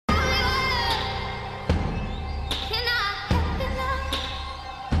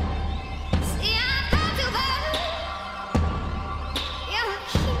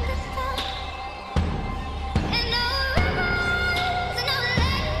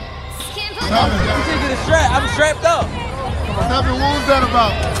Continue to strap. I'm strapped up. What's happening? What was that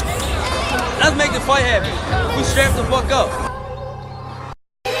about? Let's make the fight happen. We strapped the fuck up.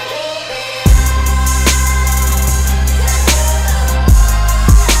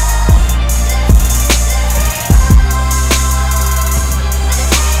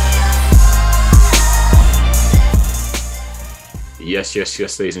 Yes,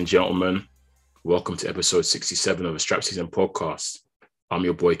 ladies and gentlemen. Welcome to episode 67 of the Strap Season podcast. I'm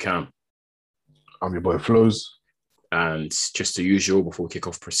your boy Cam. I'm your boy Flows. And just the usual, before we kick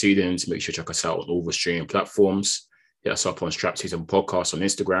off proceedings, make sure to check us out on all the streaming platforms. Hit us up on Strap Season Podcast on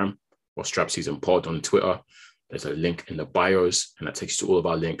Instagram or Strap Season Pod on Twitter. There's a link in the bios, and that takes you to all of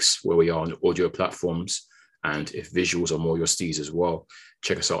our links where we are on the audio platforms. And if visuals are more your steez as well,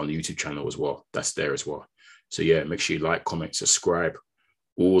 check us out on the YouTube channel as well. That's there as well. So yeah, make sure you like, comment, subscribe,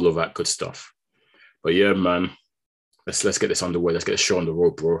 all of that good stuff. But yeah, man, let's get this underway. Let's get the show on the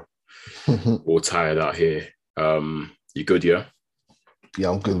road, bro. All tired out here. You good, yeah?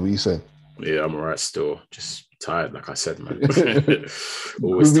 Yeah, I'm good. What you saying? Yeah, I'm all right still. Just tired, like I said, man.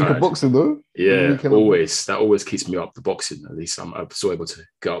 Always tired. Boxing though. Yeah, always. That always keeps me up. The boxing, at least, I'm still able to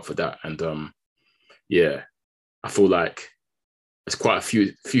get up for that. And yeah, I feel like there's quite a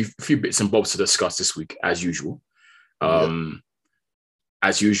few bits and bobs to discuss this week, as usual.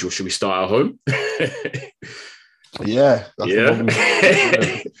 As usual, should we start at home? Yeah.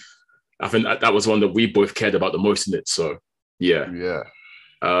 I think that was one that we both cared about the most in it. So, yeah.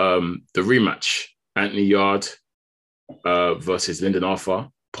 The rematch, Anthony Yarde versus Lyndon Arthur,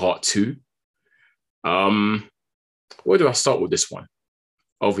 part 2. Where do I start with this one?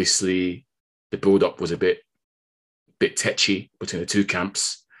 Obviously, the build-up was a bit tetchy between the two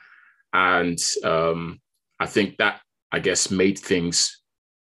camps. And I think that, made things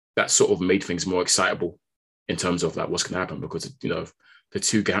more excitable in terms of like what's going to happen, because, you know, the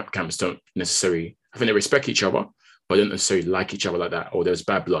two camps don't necessarily, I think they respect each other, but don't necessarily like each other like that, or there's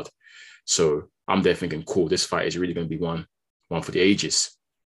bad blood. So I'm there thinking, cool, this fight is really going to be one for the ages.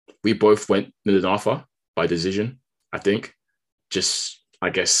 We both went Lyndon Arthur by decision, I think. Just,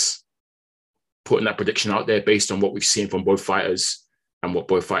 putting that prediction out there based on what we've seen from both fighters and what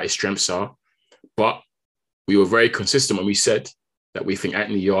both fighters' strengths are. But we were very consistent when we said that we think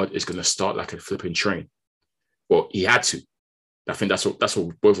Anthony Yarde is going to start like a flipping train. Well, he had to. I think that's what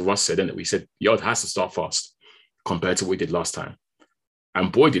both of us said, and we said Yarde has to start fast compared to what we did last time.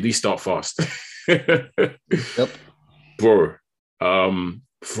 And boy, did he start fast. Yep. Bro, from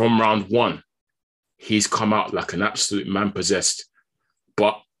round 1, he's come out like an absolute man possessed.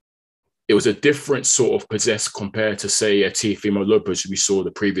 But it was a different sort of possessed compared to, say, a Teofimo Lopez who we saw the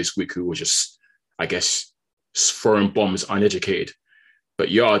previous week, who was just, throwing bombs uneducated.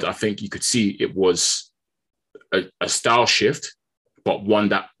 But Yarde, I think you could see it was a style shift, but one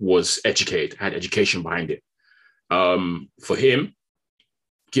that was educated, had education behind it. For him,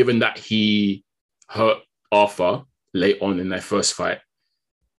 given that he hurt Arthur late on in their first fight,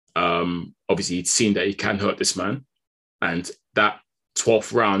 obviously he'd seen that he can hurt this man. And that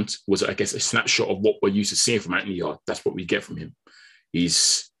 12th round was, a snapshot of what we're used to seeing from Anthony Yarde. That's what we get from him.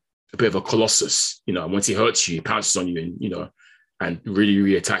 He's a bit of a colossus, you know, and once he hurts you, he pounces on you and, you know, and really,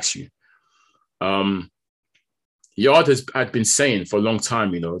 really attacks you. Yarde had been saying for a long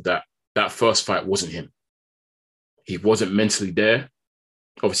time, you know, that first fight wasn't him. He wasn't mentally there.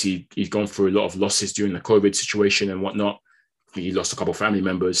 Obviously, he's gone through a lot of losses during the COVID situation and whatnot. He lost a couple of family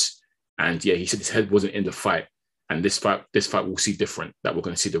members. And yeah, he said his head wasn't in the fight. And this fight we'll see different, that we're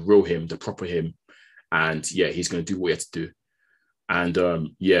going to see the real him, the proper him. And yeah, he's going to do what he had to do. And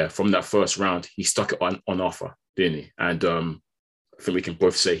from that first round, he stuck it on Arthur, didn't he? And I think we can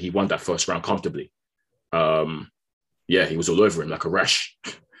both say he won that first round comfortably. He was all over him like a rash.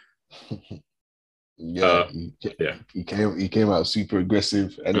 He came out super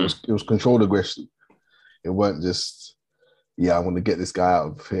aggressive, and it was controlled aggression. It weren't just, I want to get this guy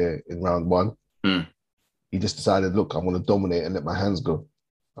out of here in round 1. He just decided, look, I want to dominate and let my hands go.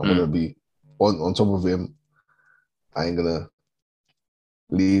 I'm going to be on top of him. I ain't going to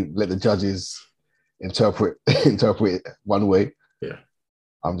let the judges interpret it one way. Yeah.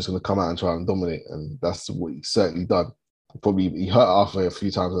 I'm just going to come out and try and dominate. And that's what he's certainly done. Probably he hurt Arthur a few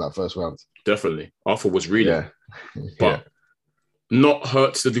times in that first round. Definitely. Arthur was reeling. But not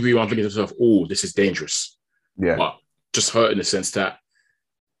hurt to the degree where I'm thinking to myself, oh, this is dangerous. Yeah. But just hurt in the sense that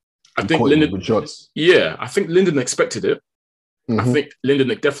I think Lyndon expected it. I think Lyndon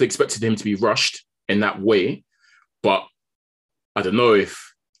definitely expected him to be rushed in that way. But I don't know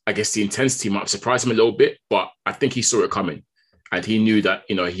if, the intensity might have surprised him a little bit, but I think he saw it coming. And he knew that,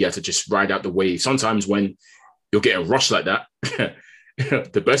 you know, he had to just ride out the wave. Sometimes when you're getting rushed like that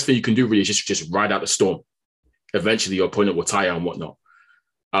the best thing you can do really is just ride out the storm. Eventually, your opponent will tire and whatnot.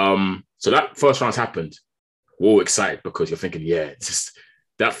 So that first round happened. We're all excited because you're thinking, yeah, it's just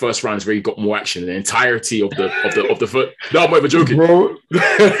that first round's really got more action than the entirety of the foot. No, I'm not even joking, bro.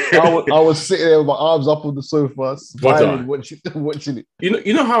 I was sitting there with my arms up on the sofa, smiling, watching it.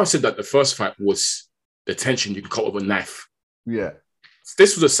 You know how I said that the first fight was the tension you can cut with a knife. Yeah,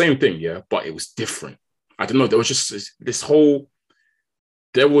 this was the same thing, yeah, but it was different. I don't know. There was just this whole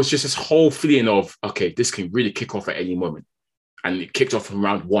feeling of, okay, this can really kick off at any moment. And it kicked off from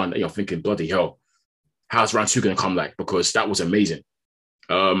round 1, and you're thinking, bloody hell, how's round 2 going to come like? Because that was amazing.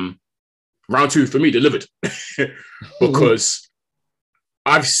 Round 2 for me delivered because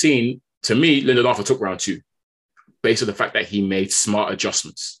I've seen, to me, Lyndon Arthur took round 2 based on the fact that he made smart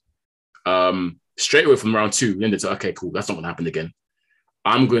adjustments. Straight away from round 2, Lyndon said, okay, cool, that's not going to happen again.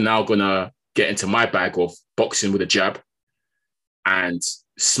 I'm now going to get into my bag of boxing with a jab and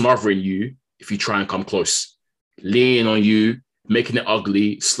smothering you if you try and come close, leaning on you, making it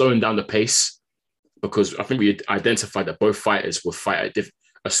ugly, slowing down the pace, because I think we identified that both fighters would fight at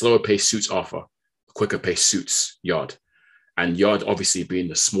a slower pace suits Arthur, a quicker pace suits Yard. And Yard, obviously being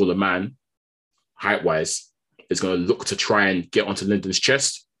the smaller man, height-wise, is going to look to try and get onto Lyndon's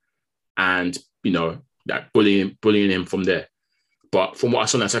chest and, that bullying him from there. But from what I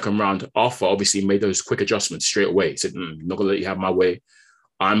saw in that second round, Arthur obviously made those quick adjustments straight away. He said, I'm not going to let you have my way.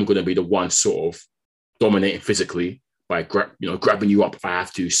 I'm going to be the one sort of dominating physically by grabbing you up if I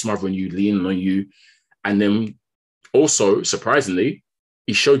have to, smothering you, leaning on you. And then also, surprisingly,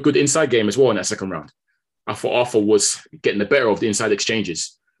 he showed good inside game as well in that second round. I thought Arthur was getting the better of the inside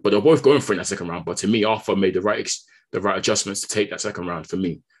exchanges, but they're both going for it in that second round. But to me, Arthur made the right adjustments to take that second round for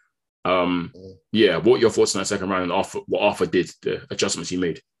me. Yeah, what are your thoughts on that second round and what Arthur did, the adjustments he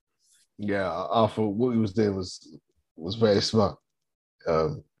made? Yeah, Arthur, what he was doing was very smart.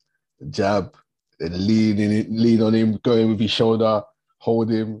 Jab, and lean on him, go in with his shoulder,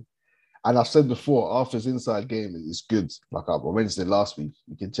 hold him. And I've said before, Arthur's inside game is good. Like I mentioned it last week,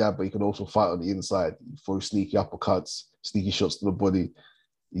 he can jab, but he can also fight on the inside, throw sneaky uppercuts, sneaky shots to the body.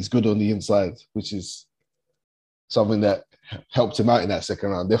 He's good on the inside, which is something that helped him out in that second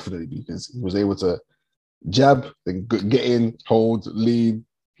round, definitely, because he was able to jab, then get in, hold, lean,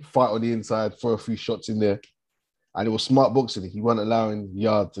 fight on the inside, throw a few shots in there. And it was smart boxing. He wasn't allowing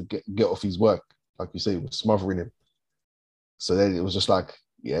Yard to get off his work. Like you say, he was smothering him. So then it was just like,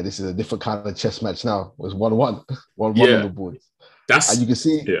 yeah, this is a different kind of chess match now. It was 1-1, 1-1 on the board. And you can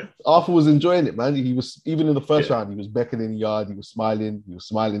see Arthur was enjoying it, man. He was, even in the first round, he was beckoning Yard, he was smiling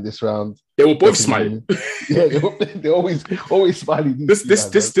this round. They were both smiling. Yeah, they're always smiling. This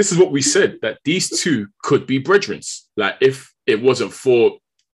is what we said, that these two could be brethren. Like, if it wasn't for,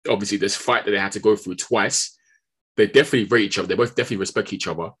 obviously, this fight that they had to go through twice, they definitely rate each other. They both definitely respect each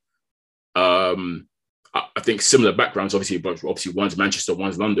other. I think similar backgrounds, obviously one's Manchester,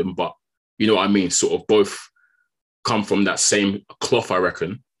 one's London, but you know what I mean? Sort of both come from that same cloth, I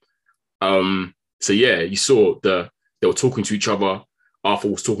reckon. So yeah, you saw they were talking to each other. Arthur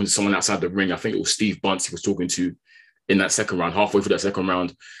was talking to someone outside the ring. I think it was Steve Bunce he was talking to in that second round, halfway through that second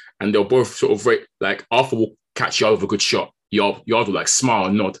round. And they were both sort of like, Arthur will catch Yard with a good shot. Yard will like smile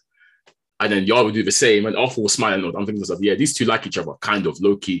and nod. And then Yard will do the same, and Arthur will smile and nod. I'm thinking to myself, yeah, these two like each other, kind of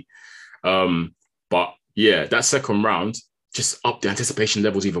low-key. But yeah, that second round just upped the anticipation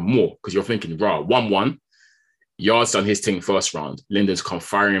levels even more, because you're thinking, right, 1-1, Yard's done his thing first round. Lyndon's come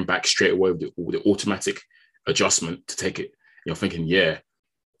firing back straight away with the automatic adjustment to take it. You're thinking, yeah,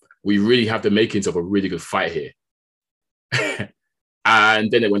 we really have the makings of a really good fight here.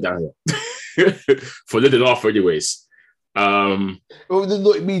 And then it went downhill. For Lyndon Arthur anyways. Well,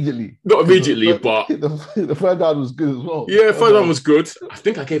 not immediately. Not immediately, but the third round was good as well. Yeah, third round was good. I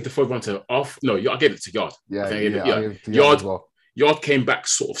think I gave the third one to Arthur. No, I gave it to Yard. Yeah, I gave it to Yard as well. Yard came back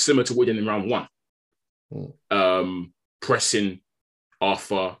sort of similar to what he did in round 1. Pressing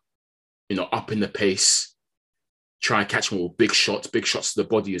Arthur, up in the pace, try and catch him with big shots to the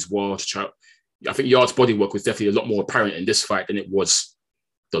body as well. I think Yard's body work was definitely a lot more apparent in this fight than it was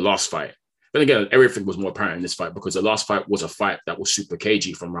the last fight. Then again, everything was more apparent in this fight, because the last fight was a fight that was super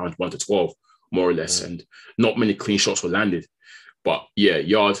cagey from round 1 to 12, more or less, and not many clean shots were landed. But yeah,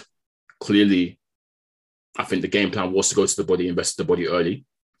 Yard, clearly, I think the game plan was to go to the body, invest in the body early,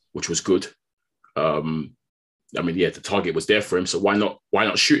 which was good. The target was there for him, so why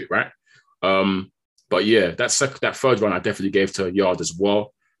not shoot it, right? But yeah, that third round I definitely gave to Yard as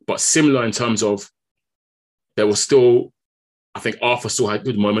well. But similar in terms of, there was still, I think Arthur still had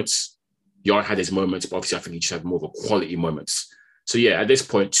good moments. Yard had his moments, but obviously I think he just had more of a quality moments. So yeah, at this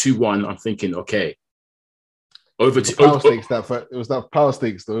point, 2-1, I'm thinking, okay, over the to power stakes. It was that power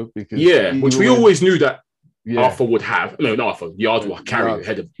stakes though, because which we always knew that Arthur would have. No, not Arthur. Yard will carry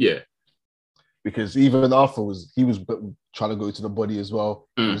ahead of because even Arthur was trying to go to the body as well.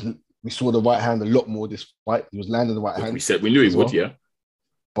 We saw the right hand a lot more this fight. He was landing the right hand. We knew he would,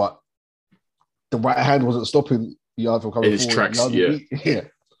 but the right hand wasn't stopping Yard from coming in his forward. tracks.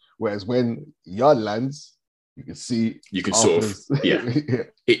 Whereas when Yard lands, you can see. You can sort of that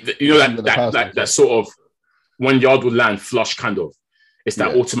sort of when Yard would land flush, kind of. It's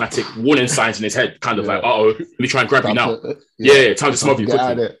that automatic warning signs in his head, kind of like, let me try and grab you now. Time to smother you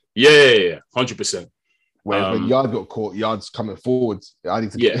quickly. 100%. Whereas when Yard got caught, Yard's coming forward. I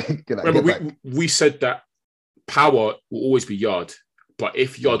need to get that. Remember, we said that power will always be Yard, but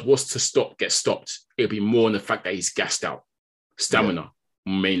if Yard was to get stopped, it'd be more in the fact that he's gassed out. Stamina,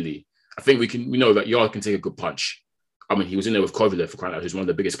 mainly. I think we know that Yard can take a good punch. I mean, he was in there with Kovalev for crying out, who's one of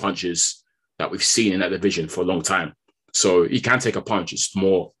the biggest punchers that we've seen in that division for a long time. So he can take a punch. It's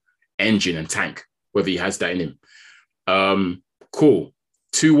more engine and tank, whether he has that in him. Cool.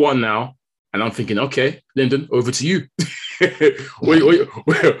 2-1 now. And I'm thinking, okay, Lyndon, over to you.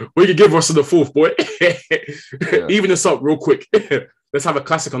 We can give us to the fourth, boy. Even this up real quick. Let's have a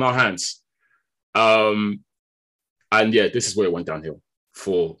classic on our hands. And this is where it went downhill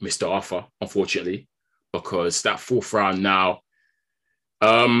for Mr. Arthur, unfortunately, because that fourth round now,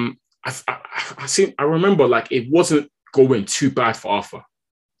 I remember like it wasn't going too bad for Arthur.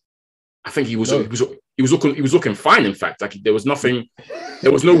 I think he was looking fine. In fact, like there was nothing,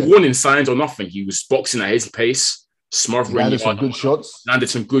 there was no warning signs or nothing. He was boxing at his pace, smothering. Landed some good shots. Landed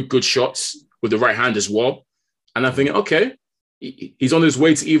some good shots with the right hand as well. And I'm thinking, okay, he's on his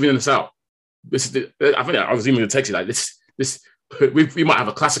way to evening us out. I think I was even going to text you like this. We might have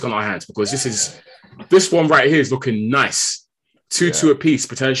a classic on our hands because this one right here is looking nice. 2-2 apiece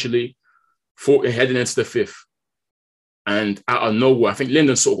potentially, heading into the fifth. And out of nowhere, I think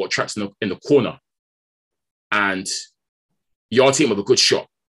Lyndon sort of got trapped in the corner. And Yard hit him with a good shot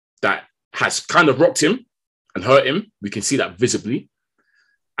that has kind of rocked him and hurt him. We can see that visibly.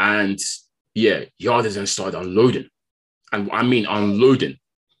 And Yard has then started unloading. And I mean unloading.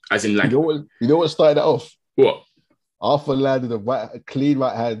 As in like... You know what started that off? What? Arthur landed a clean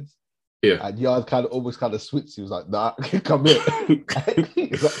right hand. Yeah. And Yard almost switched. He was like, nah, come here.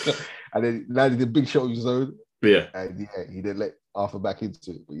 And then landed a big shot of his own. Yeah. And he didn't let Arthur back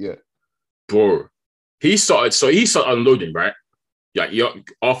into it. But bro, he started unloading, right?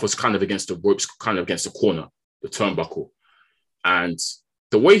 Arthur's kind of against the ropes, kind of against the corner, the turnbuckle. And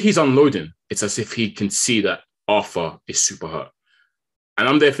the way he's unloading, it's as if he can see that Arthur is super hurt. And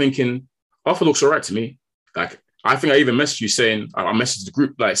I'm there thinking, Arthur looks all right to me. Like, I think I even messaged you saying, I messaged the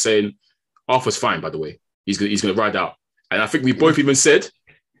group like saying, Arthur's fine, by the way. He's gonna ride out. And I think we both even said,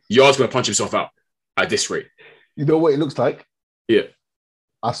 Yard's gonna punch himself out at this rate. You know what it looks like? Yeah.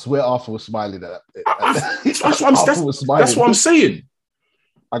 I swear Arthur was smiling at that. That's what I'm saying.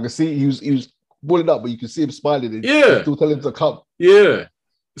 I can see he was pulling up, but you can see him smiling. And still telling him to come. Yeah.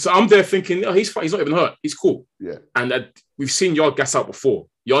 So I'm there thinking, he's fine. He's not even hurt. He's cool. Yeah. And we've seen Yard gas out before.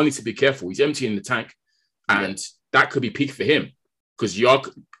 Yard needs to be careful. He's emptying the tank. And that could be peak for him. Because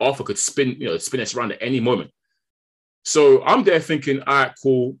Arthur could spin us around at any moment. So I'm there thinking, all right,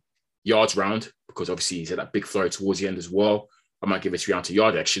 cool. Yard's round. Because obviously he's had that big flurry towards the end as well. I might give this round to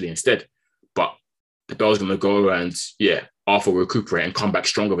Yard actually instead. But the bell's going to go and Arthur will recuperate and come back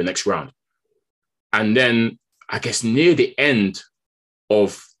stronger the next round. And then I guess near the end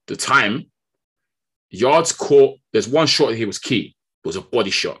of the time, Yard's caught. There's one shot he was key. It was a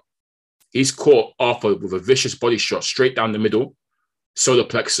body shot. He's caught Arthur with a vicious body shot straight down the middle, solar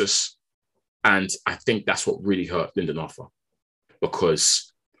plexus. And I think that's what really hurt Lyndon Arthur.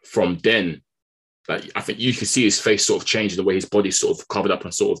 Because from then, I think you can see his face sort of change, the way his body sort of covered up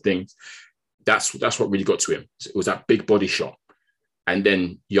and sort of things. That's what really got to him. It was that big body shot. And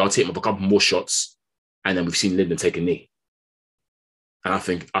then Yard hit him with a couple more shots. And then we've seen Lyndon take a knee. And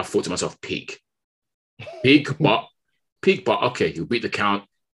I thought to myself, peak, but okay, he'll beat the count.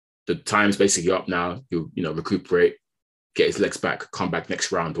 The time's basically up now. He'll, recuperate, get his legs back, come back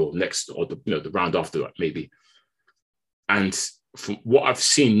next round or the round after that, maybe. And from what I've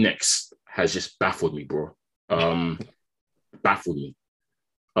seen next has just baffled me, bro. Baffled me.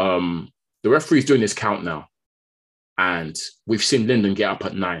 The referee's doing his count now. And we've seen Lyndon get up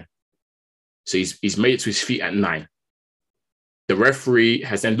at 9. So he's made it to his feet at 9. The referee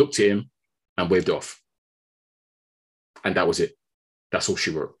has then looked at him and waved off. And that was it. That's all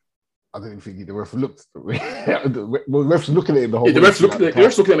she wrote. I don't think the ref looked. The ref's looking at him the whole way. The ref's looking at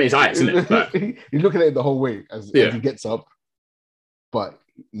him in his eyes, isn't it? Like, he's looking at him the whole way as he gets up. But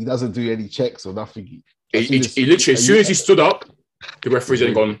he doesn't do any checks or nothing. He literally, as soon as he stood up, the referee's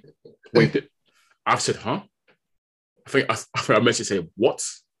then gone, waved it. I've said, huh? I think I messaged saying, what?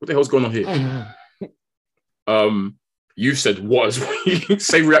 What the hell's going on here? You said what?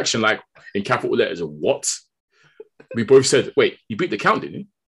 Same reaction, like in capital letters of what? We both said, wait, he beat the count, didn't he?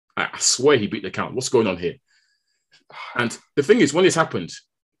 I swear he beat the count. What's going on here? And the thing is, when this happened,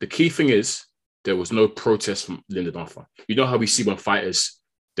 the key thing is there was no protest from Lyndon Arthur. You know how we see when fighters,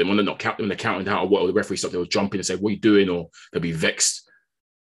 they want to not count, when they're counting out or what, or the referee stuff, they'll jump in and say, what are you doing? Or they'll be vexed.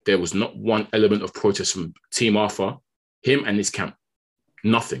 There was not one element of protest from Team Arthur, him and his camp.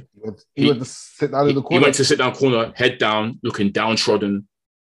 Nothing. He went to sit down in the corner. He went to sit down corner, head down, looking downtrodden,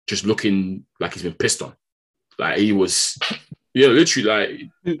 just looking like he's been pissed on. Like he was, literally,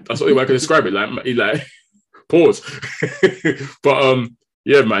 like that's the only way I can describe it. Like he like pause. But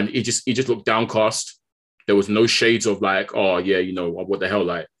yeah, man, he just looked downcast. There was no shades of like, oh yeah, what the hell?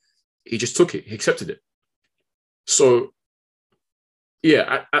 Like he just took it, he accepted it. So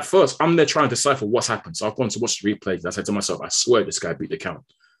yeah, at first I'm there trying to decipher what's happened. So I've gone to watch the replays. I said to myself, I swear this guy beat the count.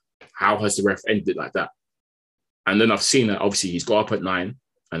 How has the ref ended it like that? And then I've seen that obviously he's got up at 9,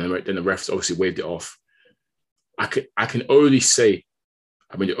 and then the refs obviously waved it off. I can only say,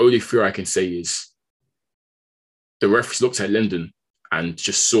 the only fear I can say is the refs looked at Lyndon and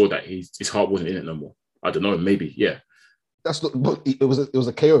just saw that his heart wasn't in it no more. I don't know, maybe, yeah. That's not. But it was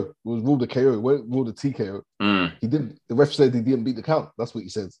a KO. It was ruled a KO. It wasn't ruled a TKO. He didn't. The ref said he didn't beat the count. That's what he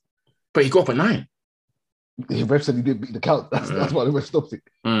says. But he got up at 9. The ref said he didn't beat the count. That's why the ref stopped it.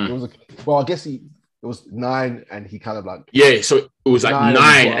 Well, I guess it was 9, and he kind of like so it was like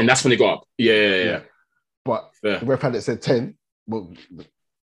 9, and that's when he got up. Yeah. But the ref had it said 10. But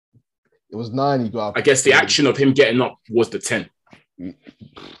it was 9. He got up. I guess the action of him getting up was the 10.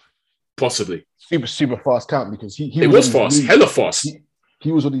 Possibly. Super fast count because he was fast, hella fast.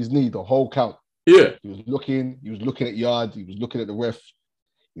 He was on his knee the whole count. Yeah. He was looking at yards, he was looking at the ref,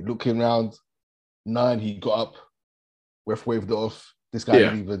 he looking around. 9, he got up, ref waved it off. This guy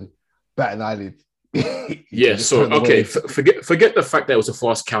didn't even bat an eyelid. So okay, forget the fact that it was a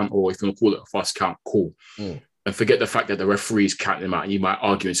fast count, or if you want to call it a fast count, cool. And forget the fact that the referee's counting him out. And you might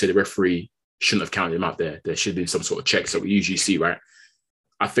argue and say the referee shouldn't have counted him out there. There should have been some sort of checks that we usually see, right?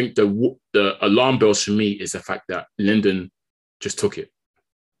 I think the alarm bells for me is the fact that Lyndon just took it.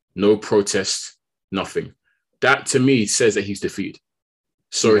 No protest, nothing. That to me says that he's defeated.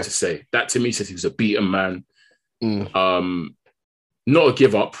 Sorry to say. That to me says he was a beaten man. Not a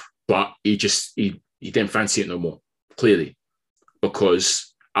give up, but he didn't fancy it no more, clearly.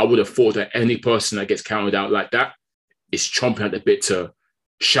 Because I would have thought that any person that gets counted out like that is chomping at the bit to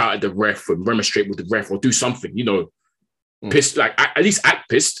shout at the ref and remonstrate with the ref or do something, pissed, like at least act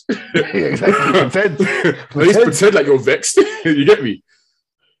pissed. Exactly. Pretend. At least pretend like you're vexed. You get me?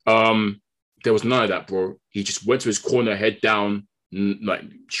 There was none of that, bro. He just went to his corner, head down, like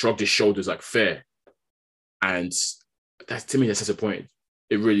shrugged his shoulders, like fair. And that to me, that's disappointing.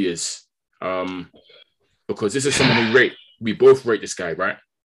 It really is. Because this is someone we both rate this guy, right?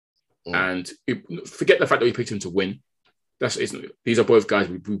 And forget the fact that we picked him to win. These are both guys.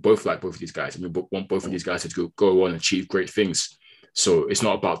 We both like both of these guys, and we want both of these guys to go on and achieve great things. So it's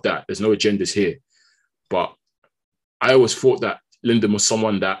not about that. There's no agendas here. But I always thought that Lyndon was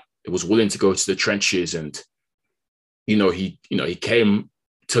someone that was willing to go to the trenches, and he came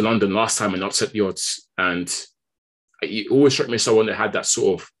to London last time and upset the odds. And he always struck me as someone that had that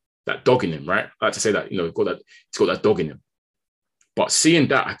sort of that dog in him, right? I like to say that he's got that dog in him. But seeing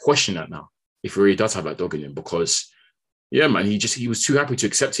that, I question that now if he really does have that dog in him, because. Yeah, man, he was too happy to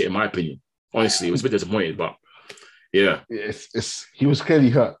accept it, in my opinion. Honestly, it was a bit disappointed, but yeah. He was clearly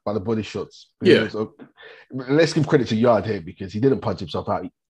hurt by the body shots. Yeah. Let's give credit to Yard here because he didn't punch himself out.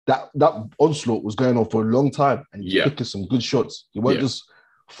 That onslaught was going on for a long time, and he was picking some good shots. He wasn't just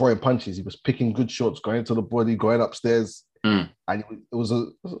throwing punches. He was picking good shots, going to the body, going upstairs. And it was a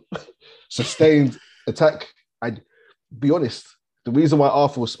sustained attack. I'd be honest, the reason why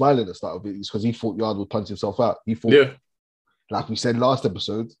Arthur was smiling at the start of it is because he thought Yard would punch himself out. He thought, like we said last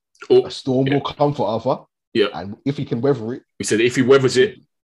episode, a storm will come for Arthur. Yeah. And if he can weather it. We said if he weathers it,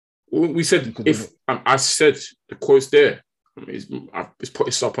 we said I said the quote's there. It's put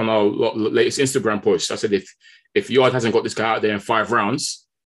this up on our latest Instagram post. I said if Yard hasn't got this guy out there in 5 rounds,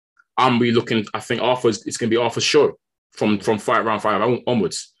 I'm be looking. I think it's going to be Arthur's show from round 5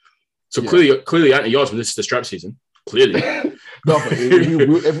 onwards. So clearly, Anthony Yard's this is the strap season. Clearly. No, but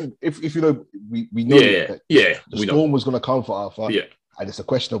if we know that the storm was going to come for Arthur, and it's a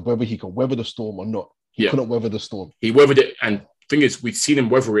question of whether he can weather the storm or not. He couldn't weather the storm. He weathered it, and thing is, we've seen him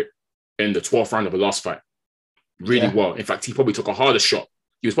weather it in the 12th round of the last fight really well. In fact, he probably took a harder shot.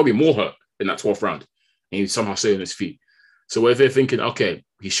 He was probably more hurt in that 12th round, and he somehow stayed on his feet. So if they're thinking, okay,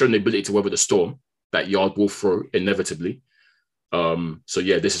 he's shown the ability to weather the storm, that Yard will throw inevitably. So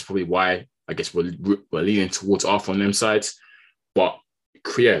yeah, this is probably why I guess we're leaning towards Arthur on them sides. But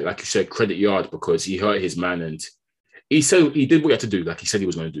yeah, like you said, credit Yard because he hurt his man and he said he did what he had to do, like he said he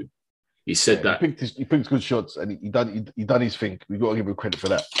was going to do. He said that he picked good shots and he done his thing. We got to give him credit for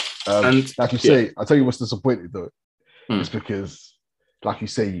that. And like you say, I'll tell you what's disappointing though. It's because, like you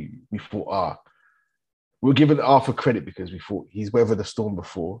say, we thought, we're giving Arthur credit because we thought he's weathered the storm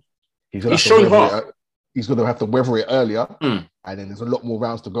before. He's going to have to weather it earlier, and then there's a lot more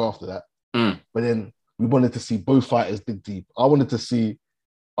rounds to go after that. But then we wanted to see both fighters dig deep. I wanted to see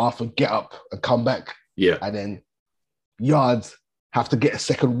Arthur get up and come back, and then Yards have to get a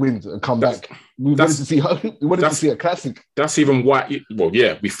second wind and come back. We wanted to see a classic. That's even why.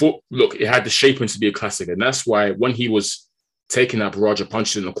 We thought. Look, it had the shaping to be a classic, and that's why when he was taking up Raja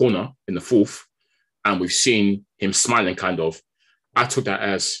punches in the corner in the fourth, and we've seen him smiling, kind of. I took that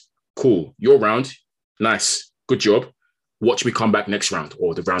as cool. Your round, nice, good job. Watch me come back next round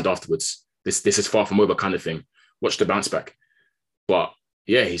or the round afterwards. This is far from over, kind of thing. Watch the bounce back. But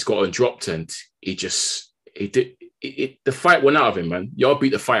yeah, he's got dropped, and the fight went out of him, man. Y'all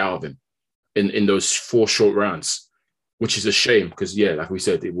beat the fight out of him in those 4 short rounds, which is a shame because, yeah, like we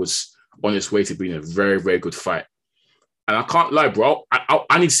said, it was on its way to being a very, very good fight. And I can't lie, bro.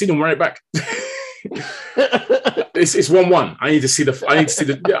 I need to see them run it back. It's 1-1. I need to see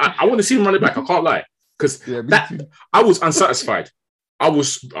I want to see them run it back. I can't lie because I was unsatisfied. I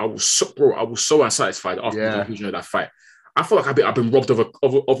was so unsatisfied after the conclusion of that fight. I feel like I've been robbed of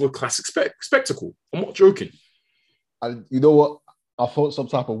a classic spectacle. I'm not joking. And you know what? I felt some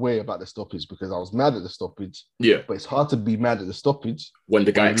type of way about the stoppage because I was mad at the stoppage. Yeah. But it's hard to be mad at the stoppage when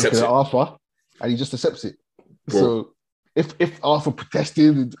the guy accepts it. Arthur, and he just accepts it. Bro. So if Arthur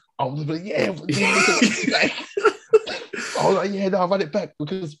protested, I was like, I was like, no, I ran it back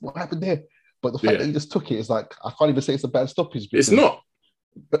because what happened there? But the fact that he just took it is like, I can't even say it's a bad stoppage. It's not.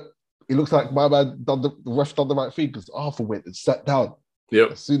 It looks like my man the ref done the right thing because Arthur went and sat down. Yeah.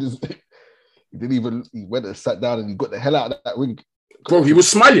 As soon as he went and sat down and he got the hell out of that ring. Bro, he was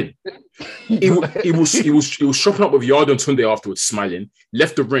smiling. he was shopping up with Yard and Tunde afterwards, smiling.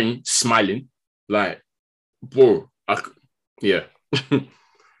 Left the ring, smiling. Like, bro, yeah.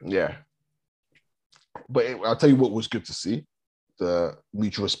 Yeah. But I'll tell you what was good to see. The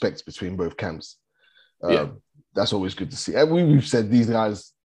mutual respect between both camps. That's always good to see. And we've said these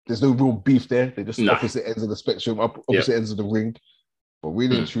guys, there's no real beef there. They're just opposite ends of the spectrum, opposite ends of the ring. But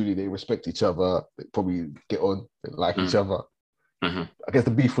really and truly, they respect each other. They probably get on, they like each other. I guess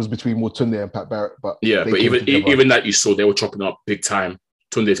the beef was between more Tunde and Pat Barrett. But even that you saw, they were chopping up big time.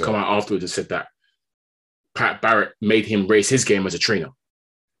 Tunde's come out afterwards and said that Pat Barrett made him raise his game as a trainer.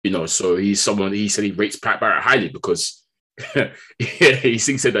 So he said he rates Pat Barrett highly because he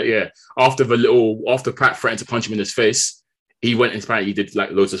said that, after Pat threatened to punch him in his face, he went and apparently he did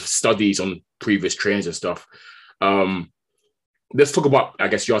like loads of studies on previous trainers and stuff. Let's talk about, I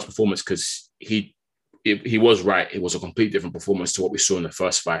guess, Yard's performance because he was right. It was a completely different performance to what we saw in the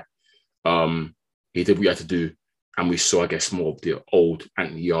first fight. He did what he had to do, and we saw, I guess, more of the old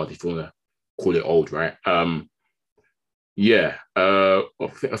Anthony Yard, if you want to call it old, right? I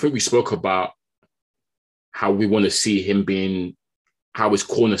think we spoke about how we want to see him how his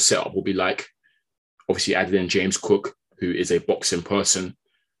corner setup will be like. Obviously, added in James Cook, who is a boxing person.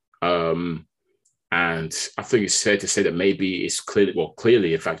 And I think it's fair to say that maybe it's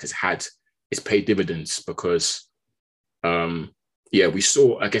clearly, in fact, it's paid dividends because, we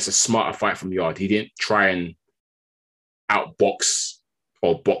saw, I guess, a smarter fight from Yard. He didn't try and outbox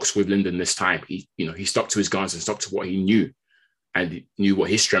or box with Lyndon this time. He stuck to his guns and stuck to what he knew and he knew what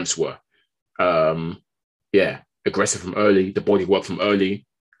his strengths were. Aggressive from early, the body work from early,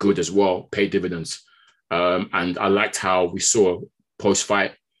 good as well, paid dividends. And I liked how we saw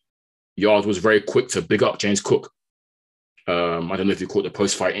post-fight, Yard was very quick to big up James Cook. I don't know if you caught the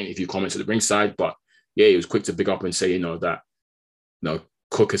post-fight interview comments at the ringside, but he was quick to big up and say, that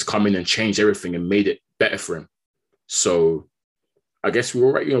Cook has come in and changed everything and made it better for him. So I guess we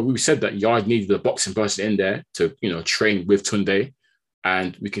were right. We said that Yard needed a boxing person in there to, train with Tunde,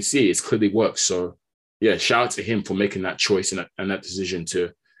 and we can see it's clearly worked. So shout out to him for making that choice and that decision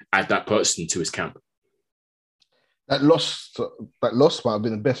to add that person to his camp. That loss might have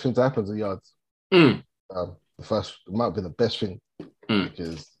been the best thing to happen to Yards. It might have been the best thing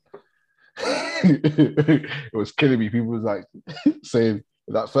because it was killing me. People was like saying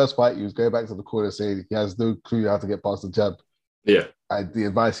that first fight, he was going back to the corner saying he has no clue how to get past the jab. Yeah. And the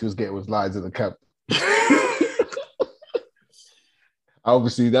advice he was getting was lines in the camp.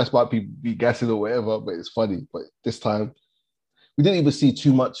 Obviously, that's why people be gassing or whatever, but it's funny. But this time, we didn't even see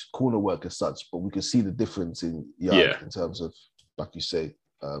too much corner work as such, but we could see the difference in Yard in terms of, like you say,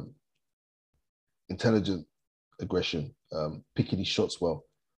 intelligent aggression, picking his shots well.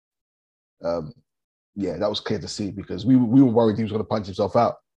 Yeah, that was clear to see because we were worried he was going to punch himself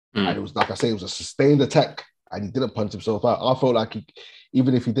out. And it was, like I say, it was a sustained attack and he didn't punch himself out. I felt like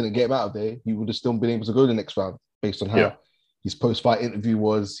even if he didn't get him out of there, he would have still been able to go the next round based on how his post-fight interview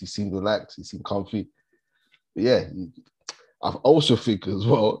was. He seemed relaxed. He seemed comfy. But yeah, I also think as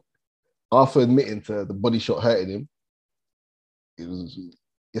well, after admitting to the body shot hurting him,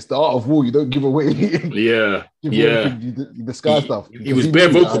 it's the art of war. You don't give away. You disguise stuff. He was bare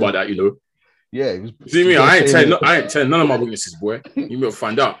vocal about that, you know. Yeah, he was. See me? I ain't telling none of my weaknesses, boy. You will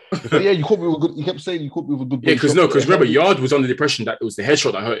find out. Yeah, you caught me with a good. You kept saying you caught me with a good. Yeah, because remember, Yard was under the impression that it was the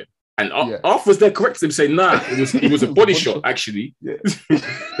headshot that hurt him, and Arthur was there correcting him, saying, "Nah, it was a body shot. Actually, the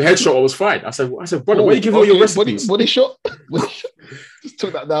headshot was fine." I said, brother, why are you giving all your recipes? Body shot. Just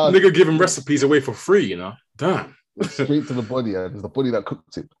took that down. Nigga giving recipes away for free, you know? Damn. Straight to the body, and it's the body that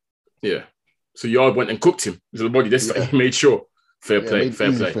cooked him. Yeah. So Yard went and cooked him to the body. This time he made sure. Fair play.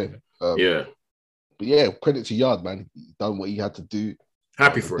 But yeah, credit to Yard, man. He done what he had to do.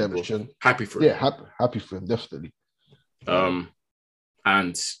 Happy for him. Happy for him. Yeah, happy for him, definitely.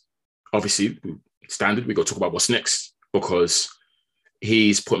 And obviously, standard, we got to talk about what's next because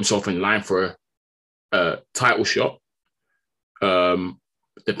he's put himself in line for a title shot,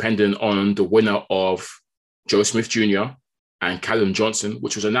 depending on the winner of Joe Smith Jr. and Callum Johnson,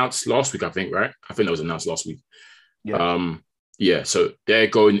 which was announced last week, I think, right? I think that was announced last week. Yeah. So they're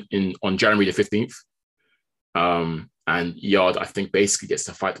going in on January the 15th. And Yard, I think, basically gets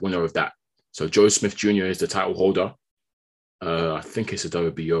to fight the winner of that. So Joe Smith Jr. is the title holder. I think it's a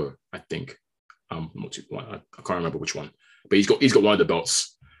WBO, I think. I can't remember which one. But he's got one of the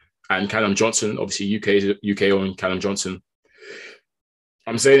belts. And Callum Johnson, obviously UK owned Callum Johnson.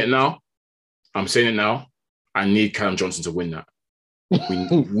 I'm saying it now. I need Callum Johnson to win that.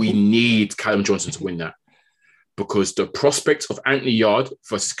 We need Callum Johnson to win that. Because the prospect of Anthony Yard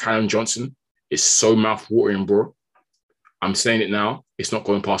versus Callum Johnson is so mouth-watering, bro. I'm saying it now. It's not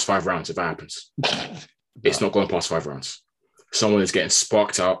going past 5 rounds if that happens. It's not going past 5 rounds. Someone is getting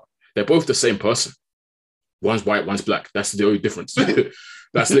sparked out. They're both the same person. One's white, one's black. That's the only difference.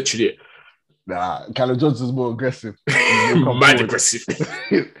 That's literally it. Nah, Callum Johnson's more aggressive. Mad aggressive.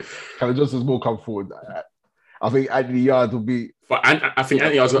 Callum Johnson's more come forward. I think Anthony Yard will be... But I think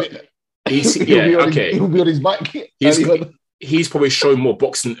Anthony Yard's... He'll be on his back. He's probably shown more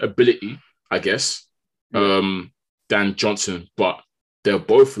boxing ability, I guess, than Johnson. But they're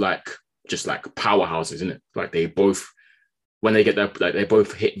both just powerhouses, isn't it? Like they both, when they get that, they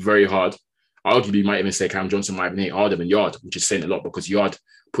both hit very hard. Arguably, you might even say Cam Johnson might even hit harder than Yard, which is saying a lot because Yard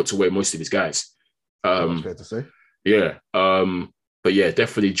puts away most of his guys. That's fair to say. Yeah. But yeah,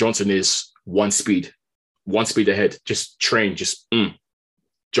 definitely Johnson is one speed ahead. Just train,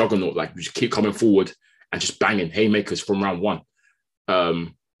 juggernaut, just keep coming forward and just banging haymakers from round 1.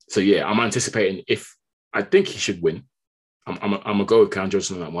 So yeah, I'm anticipating I think he should win. I'm gonna go with Cam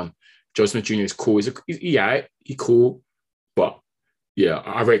Johnson on that one. Joe Smith Jr. is cool. He's cool, but yeah,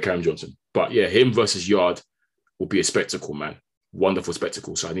 I rate Cam Johnson. But yeah, him versus Yard will be a spectacle, man. Wonderful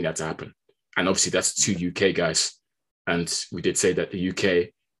spectacle. So I need that to happen. And obviously that's 2 UK guys, and we did say that the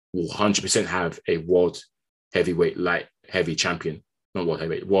UK will 100% have a world heavyweight light heavy champion. Not world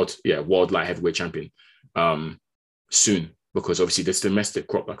heavyweight, world light heavyweight champion soon, because obviously this domestic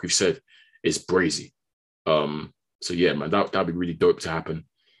crop, like we've said, is brazy. So yeah, man, that'd be really dope to happen.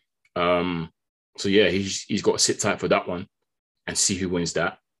 So yeah, he's got to sit tight for that one and see who wins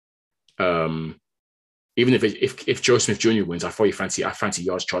that. Even if Joe Smith Jr. wins, I fancy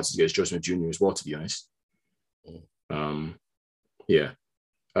Yard's chances against Joe Smith Jr. as well, to be honest.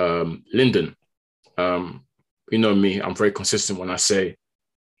 Lyndon. You know me, I'm very consistent when I say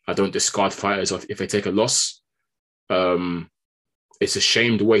I don't discard fighters if they take a loss. It's a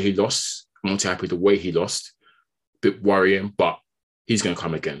shame the way he lost. I'm not happy the way he lost. Bit worrying, but he's going to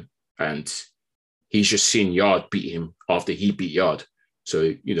come again. And he's just seen Yard beat him after he beat Yard.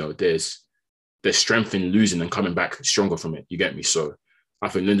 So, there's strength in losing and coming back stronger from it. You get me? So I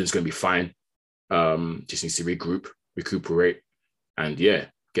think Lyndon's going to be fine. Just needs to recuperate, and yeah,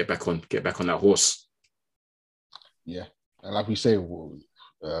 get back on that horse. Yeah, and like we say,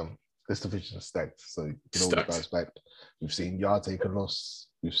 this division is stacked. So you know what guys back. We've seen Yard take a loss.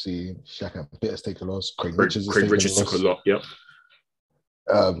 We've seen Shaq Pettis take a loss. Craig Richards took a lot. Yep.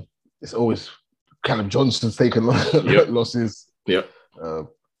 It's always Callum Johnson's taken losses. Yep.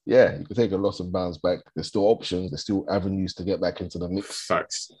 Yeah, you can take a loss and bounce back. There's still options. There's still avenues to get back into the mix.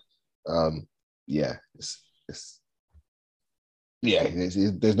 Facts. Yeah,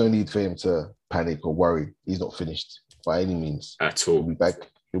 there's no need for him to panic or worry. He's not finished by any means. At all.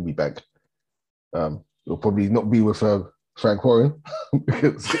 He'll be back. He'll probably not be with Frank Warren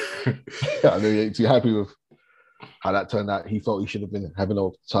because I know he ain't too happy with how that turned out. He felt he should have been having a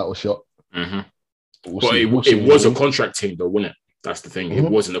title shot. Mm-hmm. But it was a contract team, though, wasn't it? That's the thing. Mm-hmm.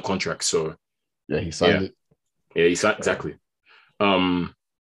 It wasn't a contract, so yeah, he signed it. Yeah, he signed exactly.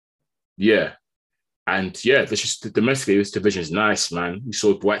 Yeah, and yeah, this just domestically, this division is nice, man. We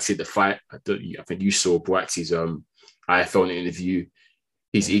saw Buatsi at the fight. I think you saw Buatsi's IFL interview.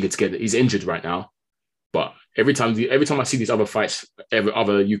 He's eager to get. He's injured right now, but every time I see these other fights, every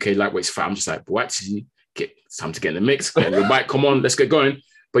other UK lightweights fight, I'm just like, Buatsi, it's time to get in the mix. Get in the mic, come on, let's get going.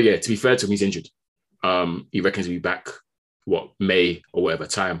 But yeah, to be fair to him, he's injured. He reckons he'll be back, May or whatever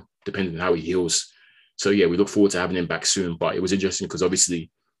time, depending on how he heals. So yeah, we look forward to having him back soon. But it was interesting because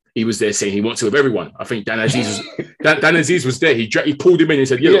obviously he was there saying he wants to with everyone. I think Dan Aziz was there. He pulled him in and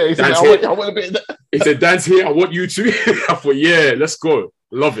said, "Yeah, he said, I want a bit of that." He said, "Dan's here. I want you to." I thought, "Yeah, let's go.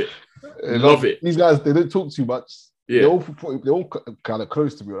 Love it, love it." These guys, they don't talk too much. Yeah, they're all kind of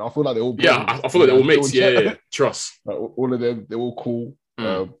close to me. I feel like they're all. I feel like they're all mates. Yeah. Trust. Like, all of them, they're all cool,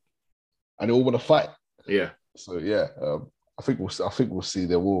 and they all want to fight. Yeah. So yeah, I think we'll see.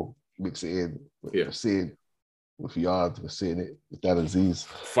 They will mix it in. Yeah. We're seeing with Yard. We're seeing it with Dan Aziz.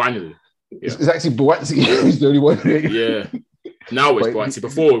 Finally, it's actually Buatsi. He's the only one. Yeah. Now it's Buatsi.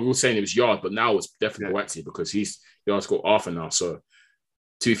 Before we were saying it was Yard, but now it's definitely Buatsi because Yard's got Arthur now. So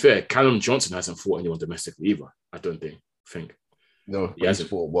to be fair, Callum Johnson hasn't fought anyone domestically either. I don't think. No, he hasn't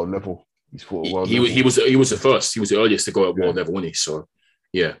fought at world level. He's fought at world level. He was the first. He was the earliest to go at world level, wasn't he? So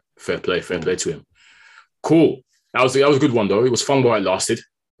yeah, fair play to him. Cool. That was a good one though. It was fun while it lasted.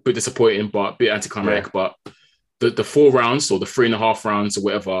 A bit disappointing, but a bit anticlimactic. Yeah. But the 4 rounds or the 3.5 rounds or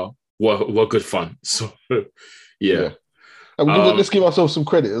whatever were good fun. So yeah. And let's give ourselves some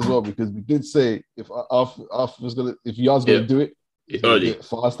credit as well because we did say if Yard's gonna do it early,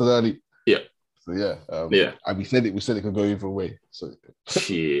 fast and early. Yeah. So yeah. And we said it could go either way. So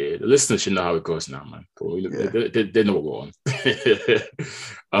yeah, the listeners should know how it goes now, man. They know what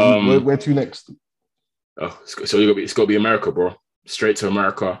we're on. Where to next? Oh, so it's got to be America, bro. Straight to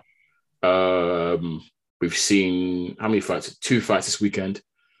America. We've seen how many fights? 2 fights this weekend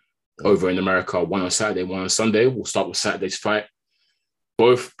over in America. One on Saturday, one on Sunday. We'll start with Saturday's fight.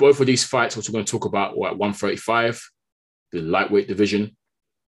 Both of these fights, which we're going to talk about, at 135, the lightweight division,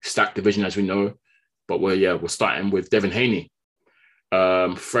 stacked division as we know. But we're starting with Devin Haney.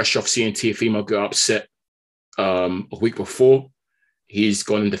 Fresh off seeing Teofimo get upset a week before. He's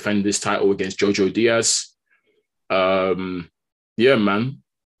gone and defended his title against Jojo Diaz. Yeah, man.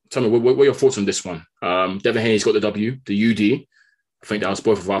 Tell me, what are your thoughts on this one? Devin Haney's got the W, the UD. I think that was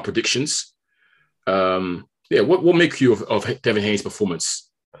both of our predictions. What make you of Devin Haney's performance?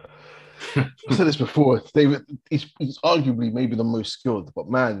 I said this before. David, he's arguably maybe the most skilled, but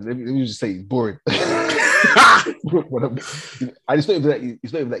man, let me just say he's boring. I just don't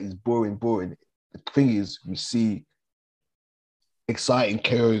even that he's boring. The thing is, we see exciting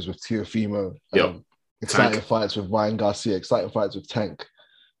KOs with Teofimo, exciting fights with Ryan Garcia, exciting fights with Tank.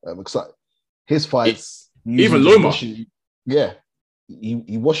 His fights, even Loma, he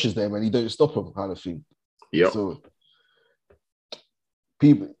washes them and he don't stop them, kind of thing. Yeah. So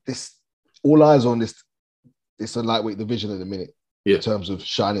people, all eyes on this. It's a lightweight division at the minute in terms of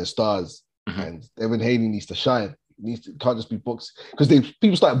shining stars, and Devin Haney needs to shine. Can't just be boxing because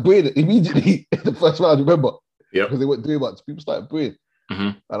people started booing immediately in the first round. Remember? Yeah. Because they weren't doing much. People started booing.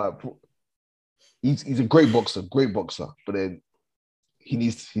 And he's a great boxer, but then he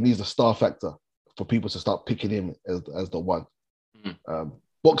needs a star factor for people to start picking him as the one.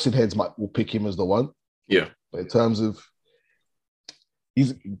 Boxing heads will pick him as the one. Yeah. But in terms of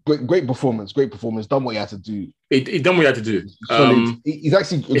he's great performance, done what he had to do. He done what he had to do. He's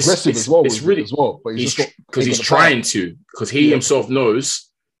actually aggressive as well. It's really as well, but he's trying to, because he himself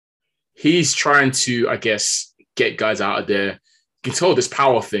knows he's trying to, I guess, get guys out of there. You can tell this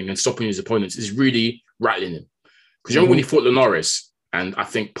power thing and stopping his opponents is really rattling him. Because you know when he fought Linares, and I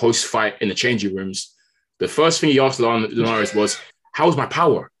think post-fight in the changing rooms, the first thing he asked Linares was, "How's my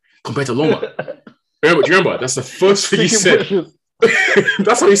power compared to Loma?" Do you remember? That's the first thing he said.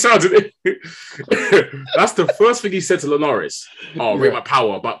 That's how he sounded. That's the first thing he said to Linares. Rate my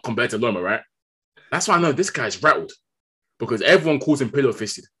power, but compared to Loma, right? That's why I know this guy's rattled, because everyone calls him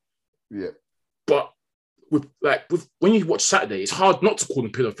pillow-fisted. Yeah. But with when you watch Saturday, it's hard not to call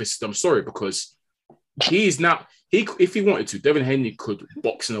him pillow-fisted. I'm sorry, because he's now if he wanted to, Devin Haney could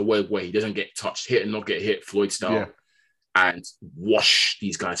box in a way where he doesn't get touched, hit and not get hit, Floyd style, and wash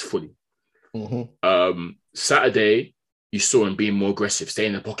these guys fully. Saturday, you saw him being more aggressive, stay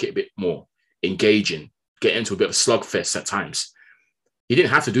in the pocket a bit more, engaging, get into a bit of a slugfest at times. He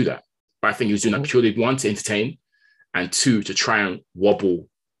didn't have to do that, but I think he was doing that purely, one, to entertain, and two, to try and wobble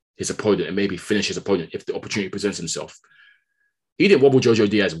his opponent and maybe finish his opponent if the opportunity presents himself. He didn't wobble Jojo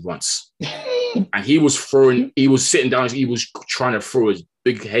Diaz once. And he was sitting down, he was trying to throw as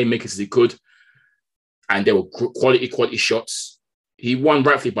big haymakers as he could. And there were quality shots. He won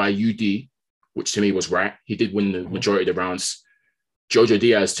rightfully by UD, which to me was right. He did win the majority of the rounds. Jojo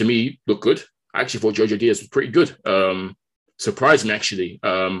Diaz, to me, looked good. I actually thought Jojo Diaz was pretty good. Surprised me, actually.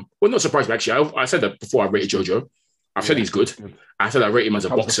 Well, not surprised me, actually. I said that before I rated Jojo. I've said he's good. I said I rate him as a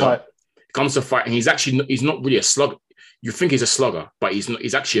boxer. Comes to fight, and he's not really a slugger. You think he's a slugger, but he's not.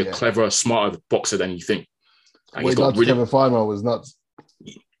 He's actually a clever, smarter boxer than you think. And he's got Tevin Farmer was nuts.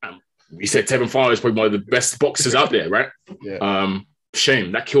 We said Tevin Farmer is probably one of the best boxers out there, right? Yeah.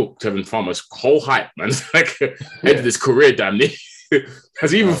 Shame that killed Tevin Farmer's whole hype, man. It's like ended his career, damn near.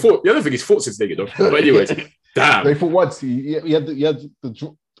 Has he even fought? The other thing he's fought since then, though. But anyways, damn. They fought once. He had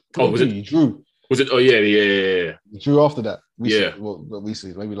the was it? He drew. Was it? Oh yeah. He drew after that. Recently, well,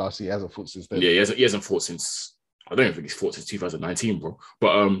 recently, maybe last year. He hasn't fought since then. Yeah, he hasn't fought since. I don't even think he's fought since 2019, bro.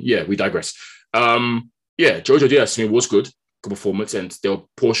 But yeah, we digress. Jojo Diaz to me was good performance, and there were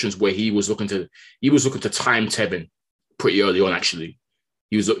portions where he was looking to time Tevin pretty early on. Actually,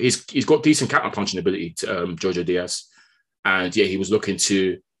 he's got decent counter punching ability to Jojo Diaz, and yeah, he was looking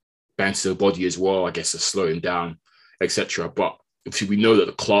to bang to the body as well. I guess to slow him down, etc. But obviously, we know that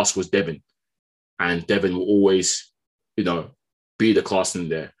the class was Devin, and Devin will always, be the class in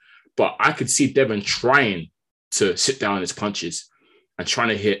there. But I could see Devin trying to sit down his punches and trying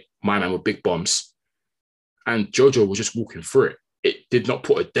to hit my man with big bombs. And Jojo was just walking through it. It did not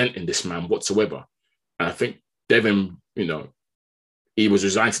put a dent in this man whatsoever. And I think Devin, he was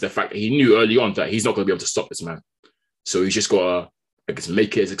resigned to the fact that he knew early on that he's not going to be able to stop this man. So he's just got to,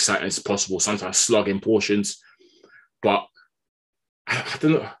 make it as exciting as possible, sometimes slug in portions. But I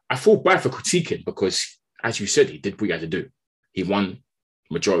don't know. I feel bad for critiquing because, as you said, he did what he had to do. He won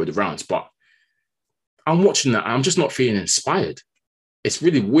the majority of the rounds. But I'm watching that and I'm just not feeling inspired. It's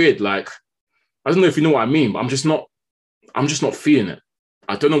really weird. Like, I don't know if you know what I mean, but I'm just not feeling it.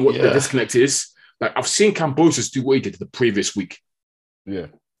 I don't know what the disconnect is. Like, I've seen Kambosos do what he did the previous week. Yeah.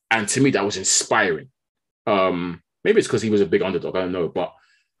 And to me, that was inspiring. Maybe it's because he was a big underdog. I don't know. But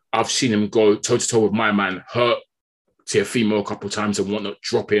I've seen him go toe-to-toe with my man, hurt Teofimo a couple of times and whatnot,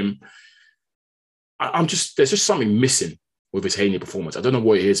 drop him. There's just something missing with his Haney performance. I don't know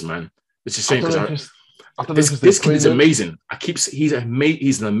what it is, man. It's a shame because this kid is amazing. He's an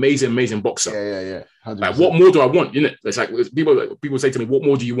amazing boxer. Yeah. Like, what more do I want? It's like people say to me, "What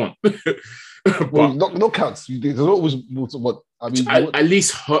more do you want?" Well, knockouts. There's always what I mean. At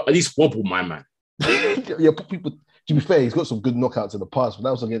least wobble my man. Yeah, people. To be fair, he's got some good knockouts in the past, but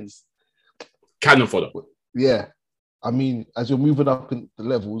that was against cannon fodder. Yeah, I mean, as you're moving up in the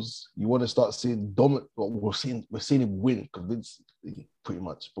levels, you want to start seeing dominant. We're seeing him win convincingly, pretty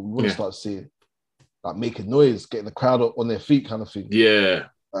much, but we want to start seeing like making noise, getting the crowd up on their feet, kind of thing. Yeah,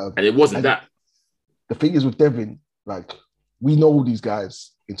 and it wasn't that. The thing is with Devin, like, we know all these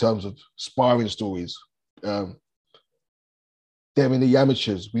guys in terms of sparring stories. They're in the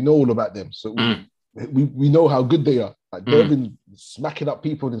amateurs. We know all about them. So we know how good they are. Like, Devin smacking up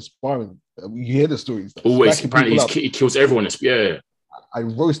people in sparring. You hear the stories. Like, always, apparently he kills everyone. Yeah. I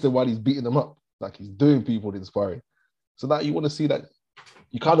roast him while he's beating them up. Like, he's doing people in sparring. So now you want to see that.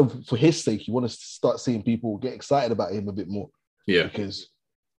 You kind of, for his sake, you want to start seeing people get excited about him a bit more. Yeah. Because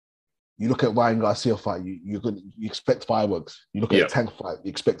you look at Ryan Garcia fight, you expect fireworks. You look at a Tank fight, you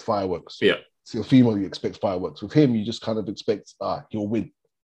expect fireworks. Yeah. Teofimo, you expect fireworks. With him, you just kind of expect he'll win.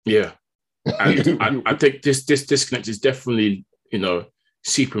 Yeah. And I think this disconnect is definitely,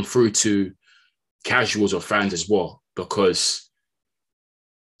 seeping through to casuals or fans as well, because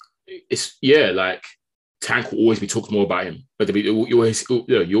it's like Tank will always be talked more about him, but you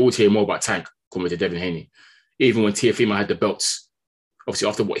always hear more about Tank compared to Devin Haney. Even when Teofimo had the belts, obviously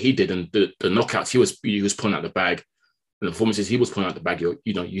after what he did and the knockouts he was pulling out the bag, and the performances he was pulling out the bag, you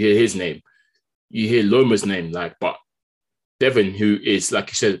hear his name, you hear Loma's name, but Devin, who is, like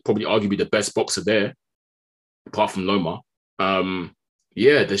you said, probably arguably the best boxer there, apart from Loma,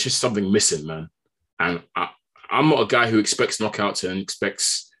 there's just something missing, man. And I'm not a guy who expects knockouts and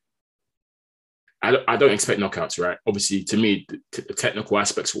I don't expect knockouts, right? Obviously, to me, the technical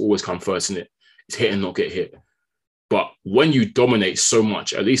aspects will always come first, and it's hit and not get hit. But when you dominate so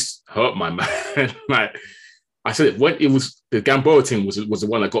much, at least hurt my man. Like, I said it when it was the Gamboa thing was the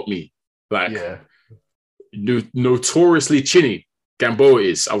one that got me. Like, notoriously chinny Gamboa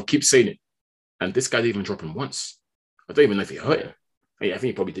is. I would keep saying it, and this guy didn't even drop him once. I don't even know if he hurt him. I think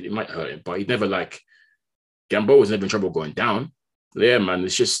he probably did. It might hurt him, but he never like Gamboa was never in trouble going down. Yeah, man,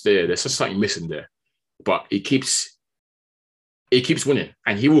 it's just there. There's just something missing there, but he keeps winning,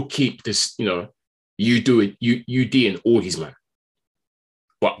 and he will keep this. You know, UDing all these man.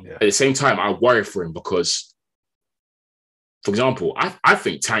 But at the same time, I worry for him because, for example, I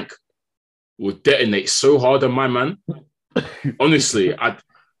think Tank would detonate so hard on my man. Honestly, I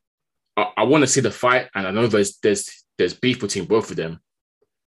want to see the fight, and I know there's beef between both of them.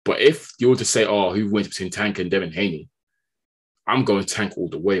 But if you were to say, oh, who wins between Tank and Devin Haney, I'm going Tank all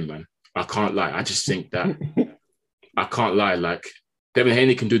the way, man. I can't lie. I just think that I can't lie. Like, Devin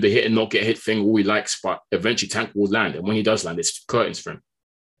Haney can do the hit and not get hit thing all he likes, but eventually Tank will land. And when he does land, it's curtains for him.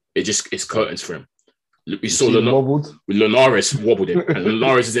 It's curtains for him. We saw Linares wobbled him, and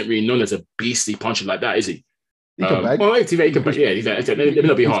Linares isn't really known as a beastly puncher like that, is he? He can bang. Well, he can bang. Yeah, let me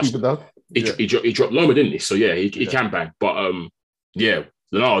not be harsh. He dropped Loma, didn't he? So yeah, he can bang. But yeah,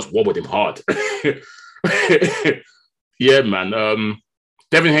 Linares wobbled him hard. Yeah, man.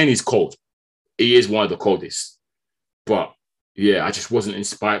 Devin Haney's cold. He is one of the coldest. But yeah, I just wasn't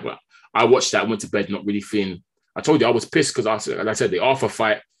inspired. But I watched that, went to bed, not really feeling. I told you I was pissed because like I said, the Arthur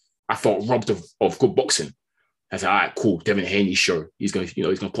fight, I felt robbed of good boxing. I said, all right, cool, Devin Haney's show. He's gonna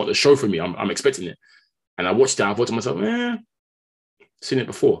put on the show for me. I'm expecting it. And I watched that. I thought to myself, seen it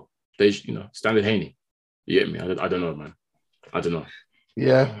before. There's, standard Haney. You get me? I don't know, man. I don't know.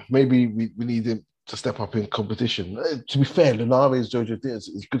 Yeah, maybe we need him to step up in competition. To be fair, Linares, Jojo Diaz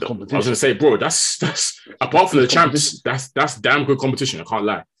is good competition. I was gonna say, bro, that's apart from the champs, that's damn good competition. I can't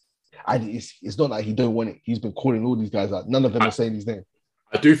lie. It's not like he don't want it. He's been calling all these guys out. None of them are saying his name.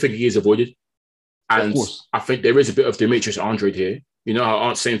 I do think he is avoided. And I think there is a bit of Demetrius Andrade here. You know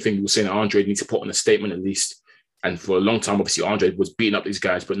how same thing we were saying that Andrade needs to put on a statement at least. And for a long time, obviously, Andrade was beating up these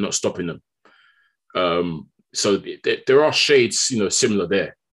guys, but not stopping them. So there are shades, similar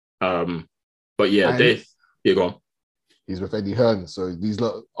there. But yeah, go on. He's with Eddie Hearn, so these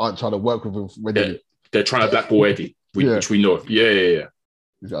lot aren't trying to work with him readily. They're trying to blackball Eddie, which we know. Yeah.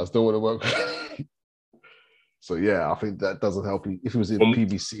 These guys don't want to work with him. So yeah, I think that doesn't help him. If he was in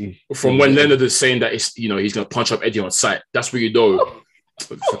PBC. From when Leonard is saying that he's going to punch up Eddie on sight, that's where you know.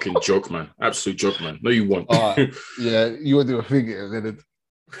 Fucking joke, man. Absolute joke, man. No, you won't. Yeah, you want to do a thing, Leonard.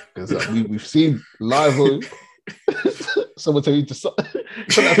 Because we've seen live. Someone tell you to stop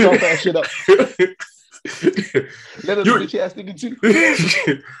that shit up. Leonard's a bitch ass nigga too.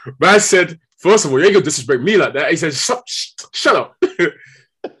 Man said, first of all, you ain't gonna disrespect me like that. He said, shut up.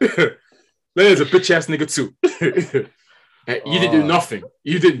 Leonard's a bitch ass nigga too. You didn't do nothing.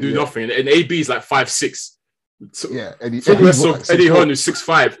 You didn't do nothing. And AB is like 5'6". So, yeah, Eddie Hearn is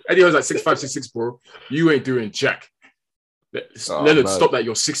 6'5". Eddie Hearn's like 6'5", 6'6", bro. You ain't doing jack. Leonard, stop that.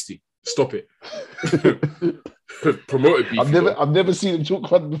 You're 60. Stop it. Promoted beef. I've never seen him talk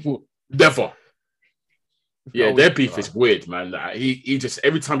crud before. Never. Yeah, their beef is weird, man. Like, he just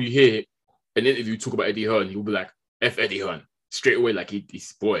every time you hear an interview talk about Eddie Hearn, he'll be like, "F Eddie Hearn," straight away. Like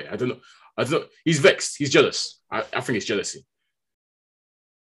he's boy. I don't know. He's vexed. He's jealous. I think it's jealousy.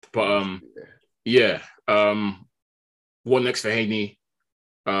 But yeah. What next for Haney?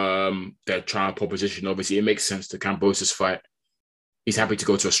 They're trying to proposition. Obviously, it makes sense to Kambosos fight. He's happy to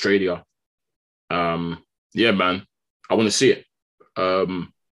go to Australia. Yeah, man. I want to see it.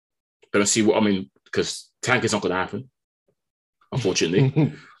 Gonna see what because Tank is not going to happen,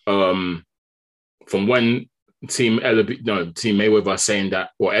 unfortunately. From when Team Mayweather is saying that,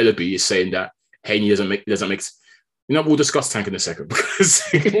 or Ellaby is saying that Haney doesn't make. We'll discuss Tank in a second because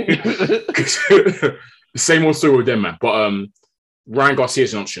the same old story with them, man. But Ryan Garcia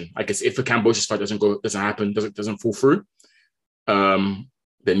is an option. I guess if the Kambosos fight doesn't happen, doesn't fall through, then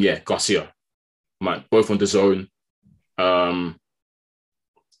yeah, Garcia, man, both on the zone.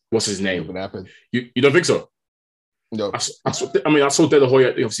 What's his name? What happened? You don't think so? No. I saw De La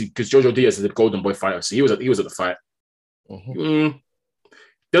Hoya obviously because Jojo Diaz is the Golden Boy fighter, so he was at the fight. Mm-hmm.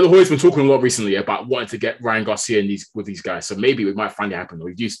 De La Hoya's been talking a lot recently about wanting to get Ryan Garcia with these guys, so maybe we might find it happen. Or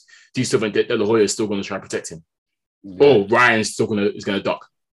do you still think De La Hoya is still going to try and protect him? Yeah. Oh, Ryan's still is going to duck.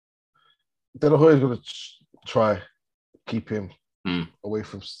 De La Hoya is going to try keep him away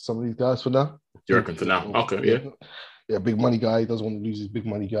from some of these guys for now. You reckon for now? Okay, yeah. Yeah, big money guy. He doesn't want to lose his big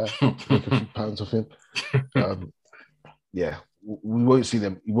money guy. Make a few pounds off him. Yeah, we won't see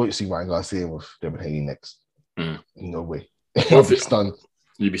them. You won't see Ryan Garcia with Devin Haney next. No way. I'll be stunned.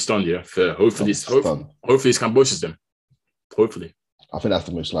 You'd be stunned, yeah. Fair. Hopefully it's Kambosos then. Hopefully. I think that's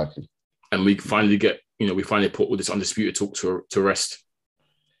the most likely. And we finally get, we finally put all this undisputed talk to rest,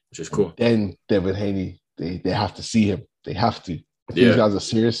 which is cool. Then Devin Haney, they have to see him. They have to. If these guys are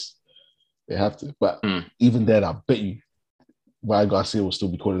serious, they have to. But even then, I bet you Ryan Garcia will still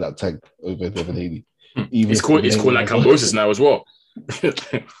be calling that Tank over Devin Haney. He's calling like Cambosis now as well.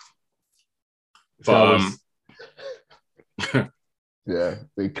 But yeah,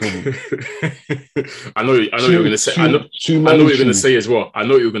 they killed me. I know what you're gonna say. I know what you're gonna say as well. I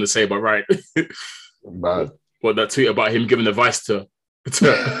know what you're gonna say, but right. What that tweet about him giving advice to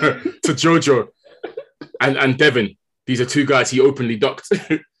Jojo and Devin. These are two guys he openly ducked.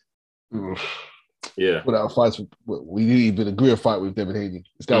 Yeah. Without fights, we didn't even agree a fight with Devin Haney.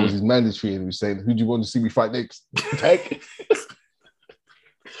 This guy was his mandatory, and he was saying, "Who do you want to see me fight next?" Tank.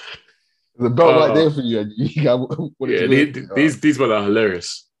 The belt right there for you. These were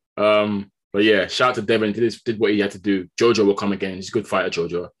hilarious. But yeah, shout out to Devin. Did what he had to do. Jojo will come again. He's a good fighter,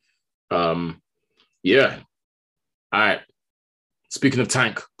 Jojo. Yeah. All right. Speaking of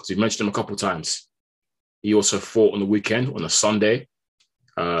Tank, because we've mentioned him a couple of times, he also fought on the weekend on a Sunday.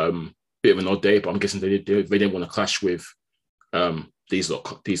 Bit of an odd day, but I'm guessing they didn't want to clash with these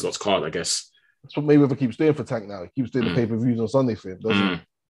lots card, I guess. That's what Mayweather keeps doing for Tank now. He keeps doing the pay-per-views on Sunday for him, doesn't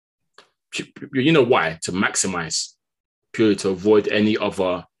he? You know why? To maximize, purely to avoid any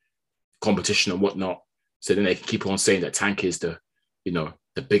other competition and whatnot. So then they can keep on saying that Tank is the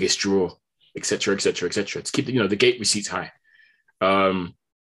biggest draw, etc., etc., etc. To keep the gate receipts high.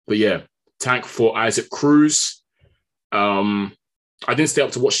 But yeah, Tank fought Isaac Cruz. I didn't stay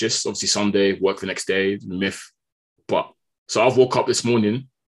up to watch this. Obviously, Sunday, work the next day, myth. But so I've woke up this morning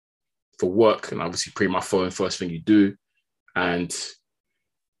for work and obviously pre my phone, first thing you do. And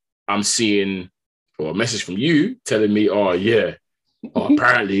I'm seeing a message from you telling me,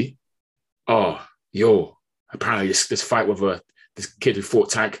 apparently this fight with this kid who fought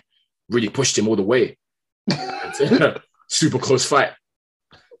Tank really pushed him all the way. Super close fight.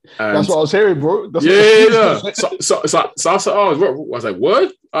 And that's what I was hearing, bro. Yeah. So I was like, I was like,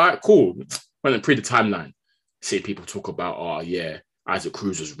 word? All right, cool. Went and pre the timeline. See people talk about, Isaac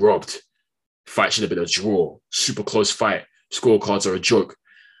Cruz was robbed. Fight should have been a draw. Super close fight. Scorecards are a joke.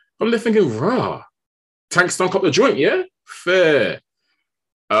 I'm there thinking, Tank stunk up the joint, yeah? Fair.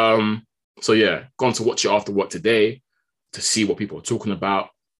 So yeah, gone to watch it after work today to see what people are talking about.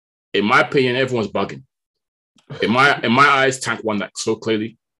 In my opinion, everyone's bugging. In my eyes, Tank won that so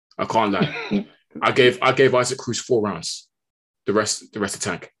clearly. I can't lie. I gave Isaac Cruz 4 rounds. The rest of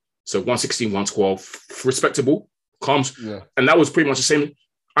Tank. So 116, 112, respectable, calms. Yeah. And that was pretty much the same.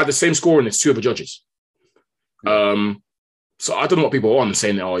 I had the same scoring as 2 other judges. Yeah. So I don't know what people are on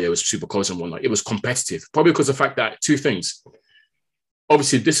saying that, it was super close and whatnot. It was competitive. Probably because of the fact that 2 things.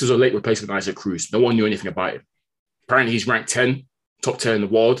 Obviously, this is a late replacement of Isaac Cruz. No one knew anything about him. Apparently, he's ranked top 10 in the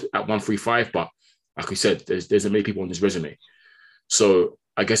world at 135. But like we said, there's many people on his resume. So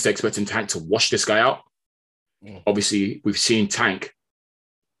I guess they're expecting Tank to wash this guy out. Yeah. Obviously, we've seen Tank.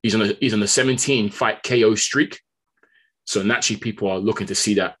 He's on a 17-fight KO streak. So naturally, people are looking to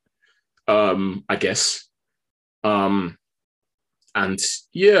see that, I guess. And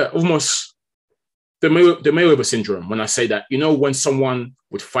yeah, almost the Mayweather syndrome. When I say that, when someone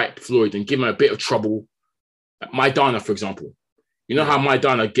would fight Floyd and give him a bit of trouble, like Maidana, for example. You know how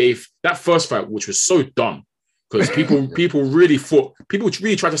Maidana gave that first fight, which was so dumb, because people really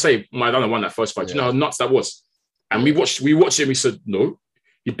tried to say Maidana won that first fight. Do you know how nuts that was? And we watched it and we said, no,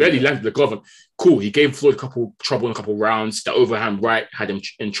 he barely landed the glove. Cool, he gave Floyd trouble in a couple rounds. The overhand right had him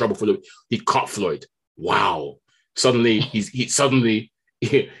in trouble he cut Floyd. Wow. Suddenly he's deserving.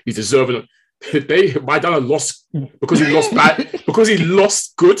 Maidana lost because he lost bad, because he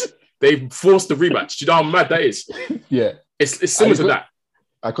lost good. They forced the rematch. Do you know how mad that is? Yeah. It's similar to that.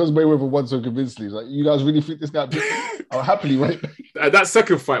 Because Mayweather won so convincingly, like, you guys really think this guy? I'll happily wait. That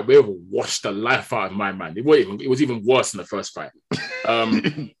second fight, Mayweather washed the life out of my man. It was even worse than the first fight.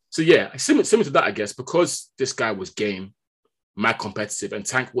 So yeah, similar to that, I guess, because this guy was game, mad competitive, and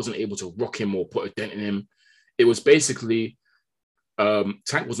Tank wasn't able to rock him or put a dent in him. It was basically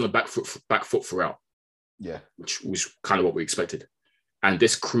Tank was on the back foot throughout. Yeah, which was kind of what we expected. And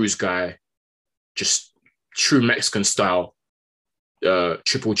this Cruz guy, just true Mexican style,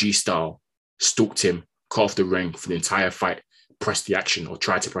 Triple G style, stalked him, cut off the ring for the entire fight, pressed the action or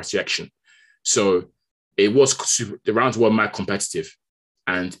tried to press the action. So it was the rounds were mad competitive,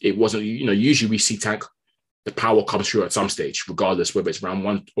 and it wasn't. Usually we see Tank, the power comes through at some stage, regardless whether it's round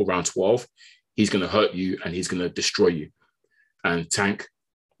 1 or round 12. He's going to hurt you and he's going to destroy you. And Tank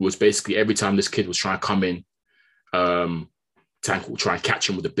was basically every time this kid was trying to come in, Tank will try and catch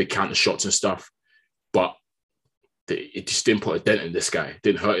him with the big counter shots and stuff, but it just didn't put a dent in this guy. It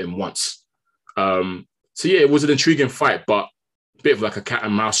didn't hurt him once. So yeah, it was an intriguing fight, but a bit of like a cat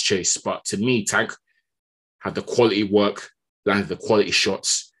and mouse chase. But to me, Tank had the quality work, landed the quality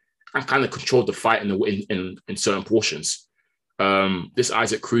shots, and kind of controlled the fight in certain portions. This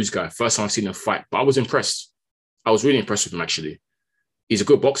Isaac Cruz guy, first time I've seen him fight, but I was impressed. I was really impressed with him, actually. He's a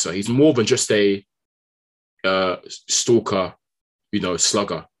good boxer. He's more than just a stalker,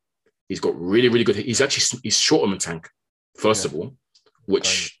 slugger. He's got really, really good. He's shorter than Tank, first of all,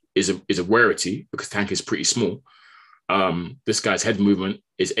 which is a rarity because Tank is pretty small. This guy's head movement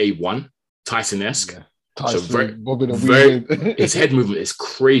is A1, Tyson-esque. Yeah. Tyson, so his head movement is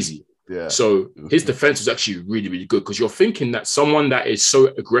crazy. Yeah. So his defense was actually really, really good because you're thinking that someone that is so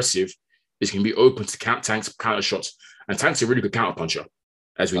aggressive is going to be open to Tank's counter shots. And Tank's a really good counter puncher,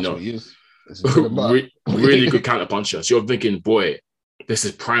 as we know. What he is. Really good counter puncher. So you're thinking, boy, this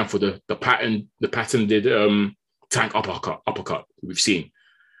is prime for the patented Tank uppercut we've seen.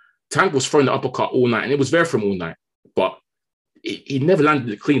 Tank was throwing the uppercut all night, and it was there for him all night, but he never landed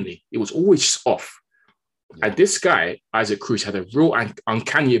it cleanly. It was always just off. Yeah. And this guy, Isaac Cruz, had a real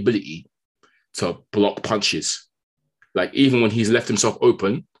uncanny ability to block punches. Like, even when he's left himself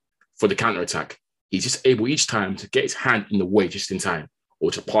open for the counterattack, he's just able each time to get his hand in the way just in time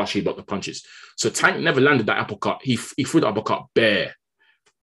or to partially block the punches. So Tank never landed that uppercut. He threw the uppercut bare,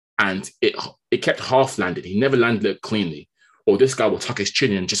 and it kept half landed. He never landed it cleanly. Or this guy will tuck his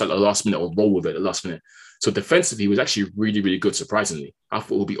chin in just at the last minute or roll with it at the last minute. So defensively, he was actually really, really good, surprisingly. I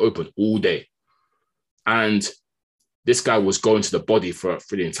thought it would be open all day. And this guy was going to the body for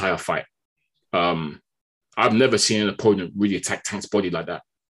the entire fight. I've never seen an opponent really attack Tank's body like that.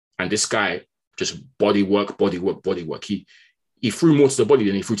 And this guy just body work. He threw more to the body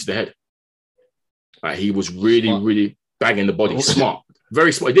than he threw to the head. He was really banging the body. Smart.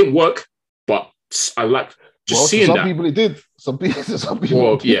 Very smart. It didn't work, but I like seeing that. Some people it did. Some people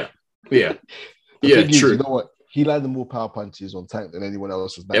well, yeah. Yeah, true. You know what? He landed more power punches on Tank than anyone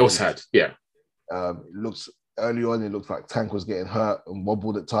else had. Yeah. It looks early on. It looked like Tank was getting hurt and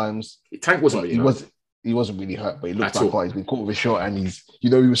wobbled at times. Tank wasn't really hurt. He wasn't really hurt, but he looked like he's been caught with a shot, and he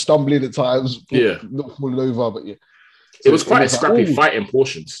was stumbling at times. Not falling over, but yeah. So it was quite a scrappy fight in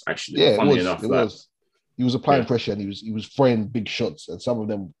portions, actually. Yeah, funny enough, it was. He was applying pressure, and he was throwing big shots, and some of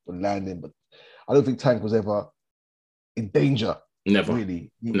them were landing. But I don't think Tank was ever in danger. Never,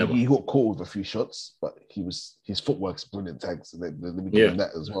 really. Never. He got caught with a few shots, but his footwork's brilliant. Tank, so let me give him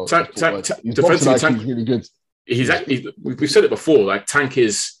that as well. Tank, defensively, Tank is really good. He's actually. We've said it before. Like, Tank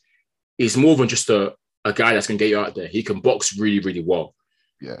is more than just a guy that's going to get you out there. He can box really, really well.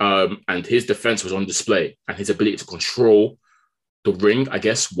 Yeah. And his defense was on display, and his ability to control the ring, I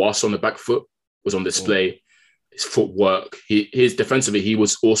guess, whilst on the back foot was on display. His footwork, his defensively, he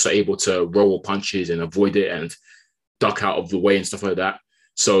was also able to roll punches and avoid it and duck out of the way and stuff like that.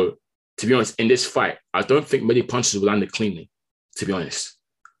 So, to be honest, in this fight, I don't think many punches were landed cleanly, to be honest.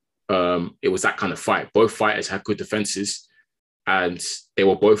 It was that kind of fight. Both fighters had good defenses, and they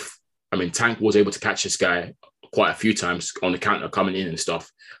were both, Tank was able to catch this guy quite a few times on the counter coming in and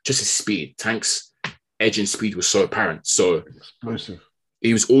stuff. Just his speed. Tank's edge and speed was so apparent. So explosive.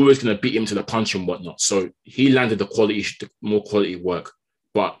 He was always going to beat him to the punch and whatnot. So he landed the more quality work.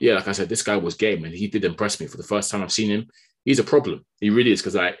 But yeah, like I said, this guy was game, and he did impress me. For the first time I've seen him, he's a problem. He really is,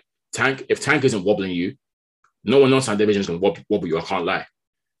 because if Tank isn't wobbling you, no one else in that division is going to wobble you. I can't lie.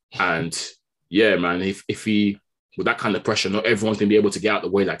 And yeah, man, if he, with that kind of pressure, not everyone's going to be able to get out the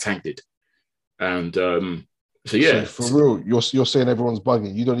way like Tank did. And so yeah. So for real, you're saying everyone's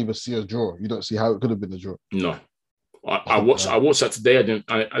bugging. You don't even see a draw. You don't see how it could have been a draw. No. I watched that today.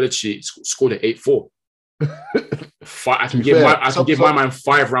 I literally scored it 8-4. I can give my man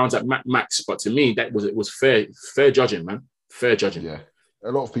 5 rounds at max, but to me it was fair judging, man. Fair judging. Yeah, a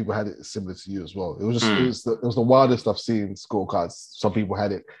lot of people had it similar to you as well. It was just it was the wildest I've seen scorecards. Some people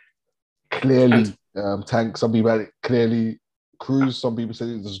had it clearly Tank. Some people had it clearly Cruz. Some people said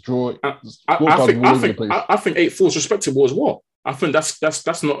it was a draw. I think 8-4 is respectable as well. I think that's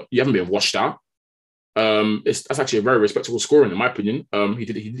not, you haven't been washed out. That's actually a very respectable scoring in my opinion. He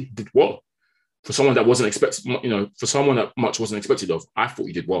did well for someone that wasn't expected. For someone that much wasn't expected of. I thought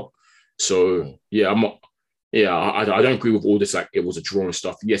he did well. So yeah, I don't agree with all this. Like, it was a draw and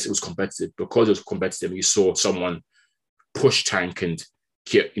stuff. Yes, it was competitive. Because it was competitive, you saw someone push Tank and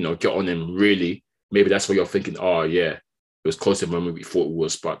get on him. Really, maybe that's what you're thinking. Oh yeah, it was closer than we thought it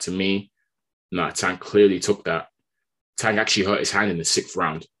was. But to me, Tank clearly took that. Tank actually hurt his hand in the 6th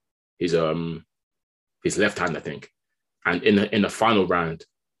round. His left hand, I think. And in the final round,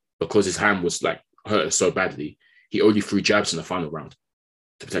 because his hand was like hurt so badly, he only threw jabs in the final round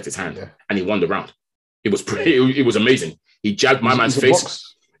to protect his hand, and he won the round. It was amazing. He jabbed my man's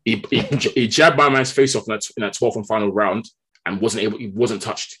face. He jabbed my man's face off in that 12th and final round and he wasn't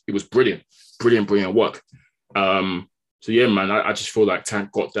touched. It was brilliant work. So yeah, man, I just feel like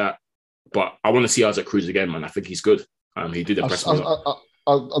Tank got that. But I want to see Isaac Cruz again, man. I think he's good. He did impress me.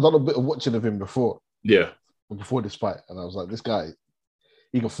 I've done a bit of watching of him before. Yeah. Before this fight. And I was like, this guy,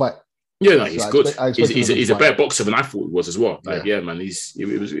 he can fight. Yeah, no, he's good. He's a better boxer than I thought he was as well. Like, yeah, man, it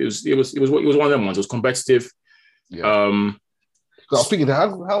was one of them ones. It was competitive. Yeah. I was thinking,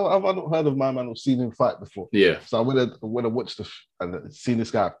 how have I not heard of my man or seen him fight before? Yeah. So I went and watched and seen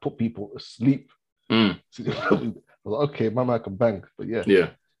this guy put people to sleep. I was like, okay, my man can bang. But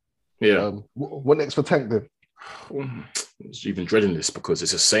yeah. What next for Tank then? I was even dreading this because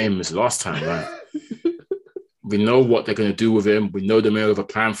it's the same as last time, right? We know what they're going to do with him. We know they may have a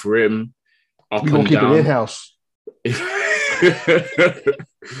plan for him. We're going to keep it in-house.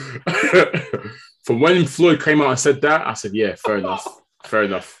 From when Floyd came out and said that, I said, yeah, fair enough.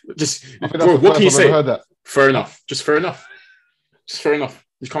 Just, bro, what can you say? Fair enough. Fair enough.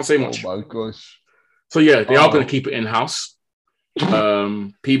 You can't say much. Oh, my gosh. So, yeah, they are going to keep it in-house.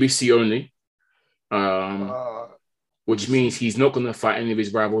 PBC only. Which means he's not going to fight any of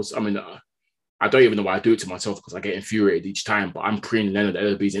his rivals. I mean, I don't even know why I do it to myself because I get infuriated each time, but I'm preying Leonard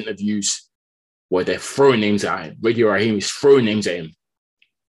Ellerby's interviews where they're throwing names at him. Radio Raheem is throwing names at him.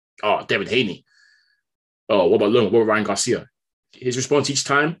 Oh, Devin Haney. Oh, what about What about Ryan Garcia? His response each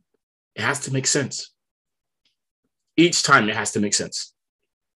time, it has to make sense. Each time it has to make sense.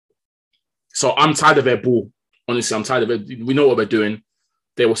 So I'm tired of their bull. Honestly, I'm tired of it. We know what they're doing.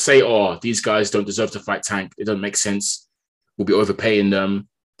 They will say, oh, these guys don't deserve to fight Tank. It doesn't make sense. We'll be overpaying them.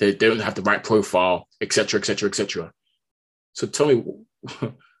 They don't have the right profile, etc., etc., etc. So tell me,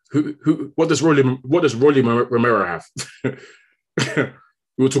 what does Rolly Romero have? We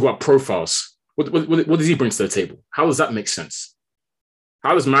will talk about profiles. What does he bring to the table? How does that make sense?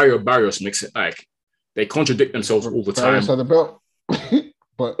 How does Mario Barrios make it? Like, they contradict themselves all the time. The belt.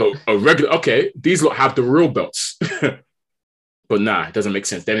 But a regular, okay, these lot have the real belts. But nah, it doesn't make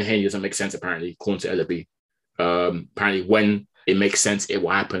sense. Devin Haney doesn't make sense, apparently, according to Ellerby. Apparently, when it makes sense, it will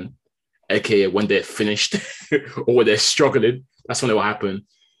happen. AKA when they're finished or when they're struggling, that's when it will happen.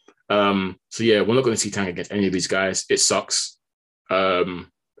 So yeah, we're not going to see Tank against any of these guys. It sucks. And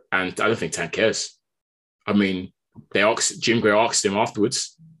I don't think Tank cares. I mean, Jim Gray asked him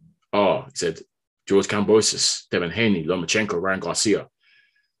afterwards. Oh, he said, George Kambosos, Devin Haney, Lomachenko, Ryan Garcia.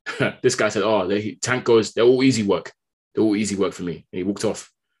 This guy said, oh, Tank goes, they're all easy work. They're all easy work for me. And he walked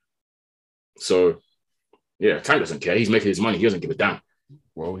off. So, yeah, Tank doesn't care. He's making his money. He doesn't give a damn.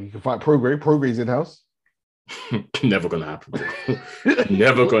 Well, he can fight Prograis. Prograis in-house. Never going to happen.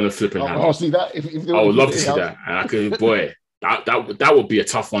 Never going to flip and happen. I'll see that. If I would love to see that. And I could, boy, that would be a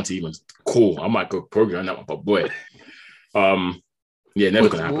tough one to even call. I might go Prograis on that one, but boy. Yeah, never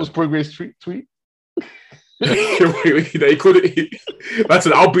going to happen. What was Prograis' tweet? They couldn't. That's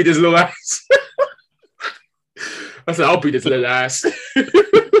an I'll beat this little ass. I said, I'll beat this little ass.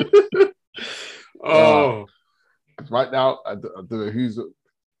 Oh. Right now, I don't know who's...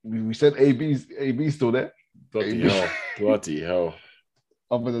 We said AB's still there. Bloody hell.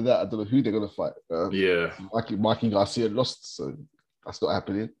 Other than that, I don't know who they're going to fight. Yeah. Mikey Garcia lost, so that's not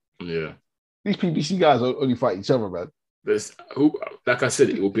happening. Yeah. These PBC guys only fight each other, man. Like I said,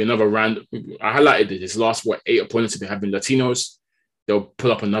 it will be another round. I highlighted it. His last, 8 opponents have been Latinos. They'll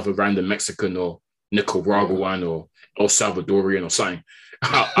pull up another random Mexican or Nicaraguan or El Salvadorian or something.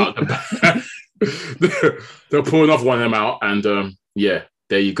 They'll pull another one of them out, and yeah,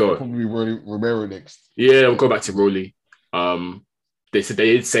 there you go. Probably Romero next. Yeah, we'll go back to Rolly. They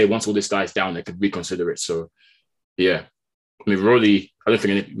did say once all this dies down, they could reconsider it. So yeah, I mean, Rolly, I don't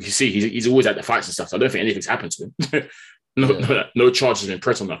think you see he's always at the fights and stuff. So I don't think anything's happened to him. No charges have been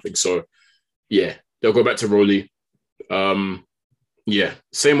pressed on nothing. So yeah, they'll go back to Rolly. Yeah,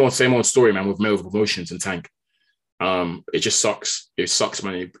 same old story, man, with Melville Promotions and Tank. It just sucks. It sucks,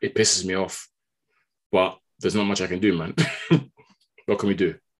 man. It pisses me off. But there's not much I can do, man. What can we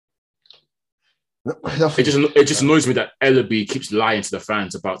do? It just annoys me that Ellerby keeps lying to the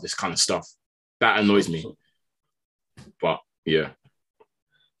fans about this kind of stuff. That annoys me. But yeah.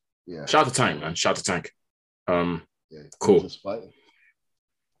 Shout out to Tank, man. Shout out to Tank. Cool.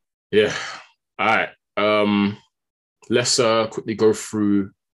 Yeah. All right. Let's quickly go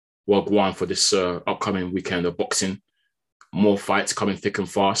through Wagwan for this upcoming weekend of boxing. More fights coming thick and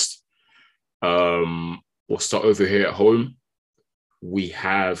fast. We'll start over here at home. We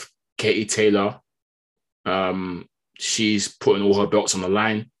have Katie Taylor. She's putting all her belts on the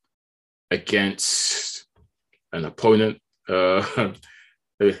line against an opponent. Let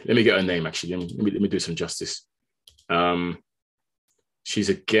me get her name, actually. Let me do some justice. She's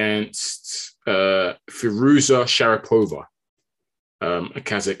against Firuza Sharapova, a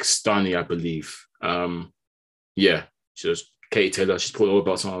Kazakhstani, I believe. Yeah, she's Katie Taylor. She's put all the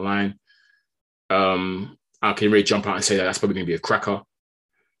belts on the line. I can really jump out and say that's probably going to be a cracker.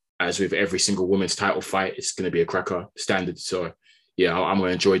 As with every single women's title fight, it's going to be a cracker standard. So, yeah, I'm going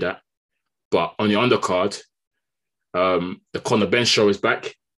to enjoy that. But on the undercard, the Conor Benn show is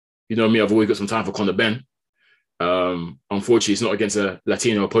back. You know me, I've always got some time for Conor Benn. Unfortunately, it's not against a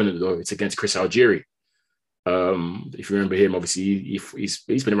Latino opponent, though. It's against Chris Algieri. If you remember him, obviously,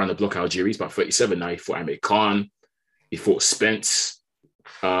 he's been around the block, Algieri. He's about 37 now. He fought Amir Khan. He fought Spence.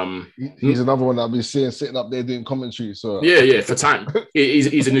 He's another one that I've been seeing sitting up there doing commentary. So yeah, for time.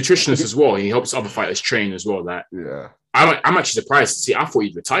 He's a nutritionist as well. He helps other fighters train as well. That yeah, I'm actually surprised to see. I thought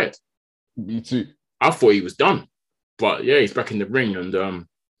he'd retired. Me too. I thought he was done, but yeah, he's back in the ring, and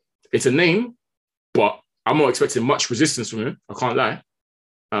it's a name, but I'm not expecting much resistance from him. I can't lie.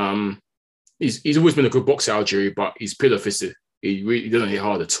 He's always been a good boxer, Algieri, but he's pillar fisted. He doesn't hit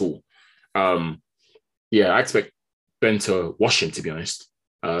hard at all. Yeah, I expect Ben to wash him, to be honest.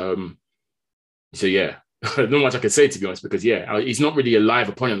 So yeah, not much I can say, to be honest, because yeah, he's not really a live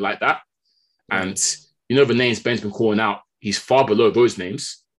opponent like that. And you know the names Ben's been calling out, he's far below those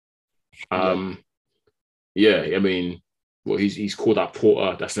names. Yeah, I mean, well, he's called out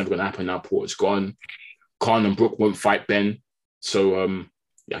Porter. That's never going to happen now. Porter's gone. Khan and Brook won't fight Ben. So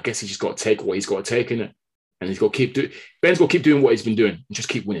yeah, I guess he's just got to take what he's got to take, innit? And he's got to keep doing. Ben's got to keep doing what he's been doing and just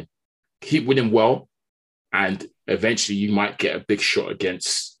keep winning. Keep winning well, and eventually you might get a big shot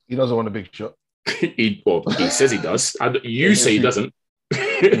against. He doesn't want a big shot. He says he does. You say he doesn't.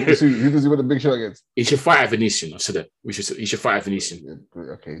 Who does he want a big shot against? He should fight Venetian. I said it. He should fight Venetian.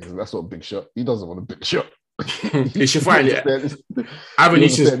 Okay, that's not a big shot. He doesn't want a big shot. He should fight it.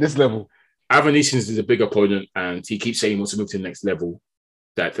 Venetian this level. Venetian is a big opponent, and he keeps saying he wants to move to the next level.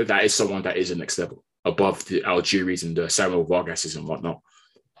 That is someone that is the next level above the Algieris and the Samuel Vargases and whatnot.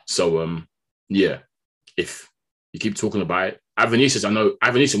 So yeah, if you keep talking about it, Venetian, I know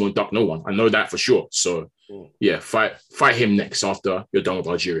Venetian won't duck no one. I know that for sure. So yeah, fight him next after you're done with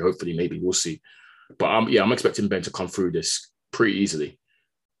Algieri. Hopefully, maybe we'll see. But yeah, I'm expecting Ben to come through this pretty easily.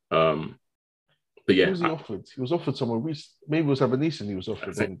 But yeah, who was he offered? He was offered someone recent. Maybe it was Venetian. He was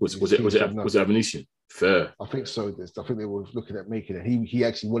offered. Was it Venetian? Fair. I think so. I think they were looking at making it. He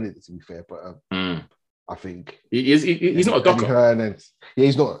actually wanted it, to be fair, but I think he's not a ducker.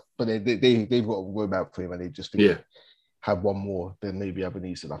 He's not. But they've got a roadmap for him, and they just have one more than maybe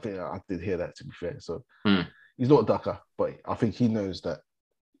Venetian. I think I did hear that, to be fair. So he's not a ducker, but I think he knows that.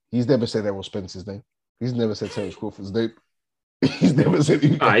 He's never said Errol Spence's name. He's never said Terence Crawford's name. He's never said.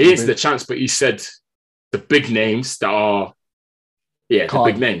 He answered the chance, but he said the big names that are, the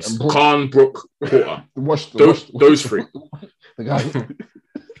big names: Khan, Brook, Porter. Those three. The guy. To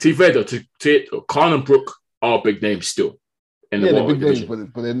be fair, though, Khan and Brook are big names still. They're big names,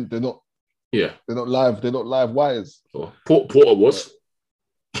 but they're not. Yeah, they're not live. They're not live wires. Porter was.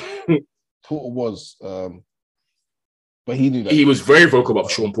 Porter was, but he knew that. He was very vocal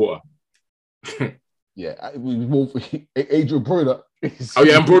about Sean Porter. Yeah, Adrian Broder.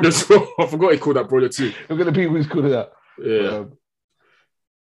 And Broder as well. I forgot he called that Broder too. Look at the people who's called it that.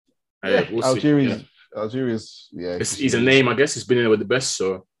 We'll Algeria's, he's a name, I guess. He's been in there with the best,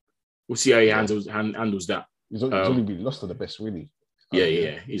 so we'll see how he handles that. He's only been lost to the best, really.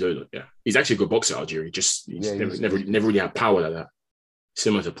 He's actually a good boxer, Algieri. Just never really had power like that.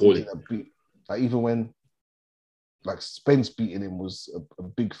 Similar to Paulie. Like even when Spence beating him was a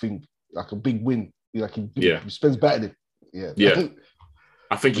big thing, like a big win. Spence batted him. Yeah.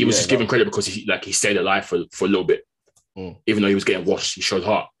 I think he was just given credit because he stayed alive for a little bit. Even though he was getting washed, he showed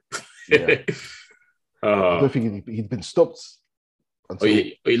heart. I don't think he'd been stopped until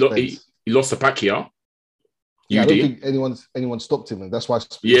he lost to Pacquiao. I don't think anyone stopped him, and that's why.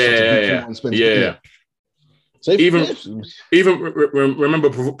 So even remember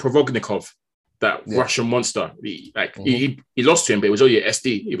Provodnikov, that Russian monster. He lost to him, but it was only a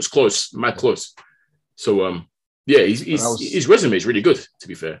SD. It was close, mad close. So his resume is really good, to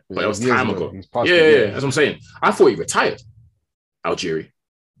be fair. But that was time ago. That's what I'm saying. I thought he retired, Algieri.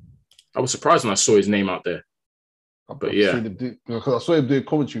 I was surprised when I saw his name out there. But because I saw him doing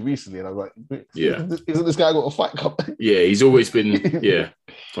commentary recently, and I was like, isn't this guy got a fight cup? Yeah, he's always been.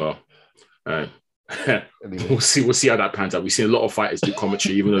 Well, anyway. We'll see how that pans out. We've seen a lot of fighters do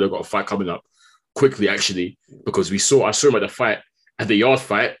commentary, even though they've got a fight coming up quickly, actually, because I saw him at the fight, at the Yard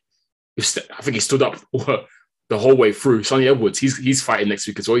fight. I think he stood up the whole way through. Sonny Edwards, he's fighting next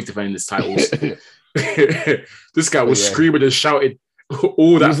week as well. He's defending his titles. This guy was screaming and shouting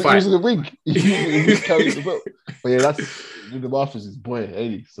all that fight. He was in the ring. He was carrying the belt. But William Arthur's his boy,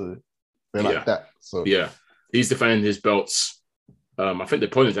 ain't he? So they're like that. So yeah, he's defending his belts. I think the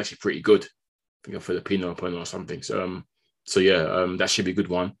opponent's actually pretty good. I think a Filipino opponent or something. So that should be a good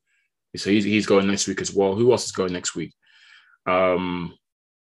one. So he's going next week as well. Who else is going next week? I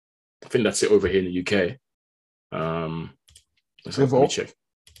think that's it over here in the UK. Let me check.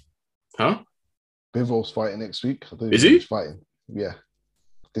 Huh? Bivol's fighting next week. Is he? He's fighting. Yeah.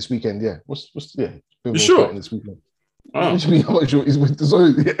 This weekend, yeah. What's Bivol's sure? fighting this weekend. Oh. Which means how much he's with the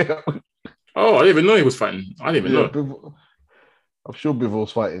zone. Yeah. Oh, I didn't even know he was fighting. I didn't even know. I'm sure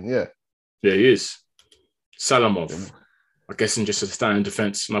Bivol's fighting, yeah. Yeah, he is. Salamov. I guess in just a standing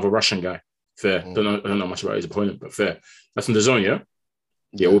defense, another Russian guy. Fair. I don't know much about his opponent, but fair. That's in the zone, yeah?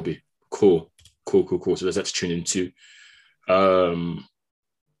 Yeah, it will be. Cool. So there's that to tune into.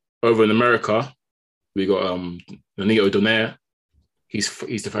 Over in America, we got Nonito Donaire. He's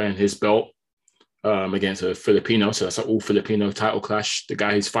defending his belt against a Filipino. So that's an all Filipino title clash. The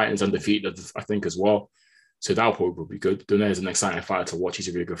guy who's fighting is undefeated, I think, as well. So that'll probably be good. Donaire is an exciting fighter to watch. He's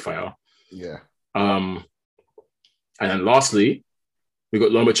a really good fighter. Yeah. And then lastly, we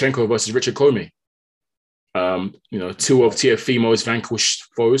got Lomachenko versus Richard Comey. Two of Teofimo's vanquished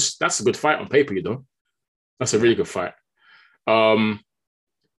foes. That's a good fight on paper, That's a really good fight. I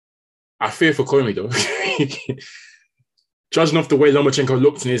fear for Comey, though. Judging off the way Lomachenko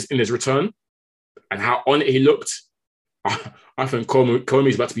looked in his return and how on it he looked, I think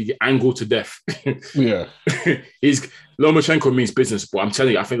Comey's about to be angled to death. Yeah. Lomachenko means business, but I'm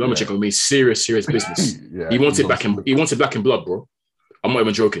telling you, I think Lomachenko means serious business. Yeah, he wants it back in blood, bro. I'm not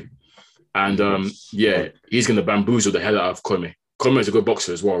even joking. And he's gonna bamboozle the hell out of Comey. Comey is a good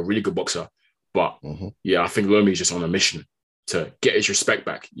boxer as well, a really good boxer. But I think Lomi is just on a mission to get his respect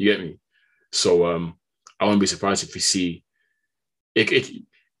back. You get me? So I wouldn't be surprised if we see it.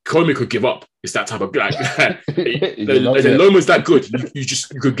 Comey could give up. It's that type of guy. Loma's that good. You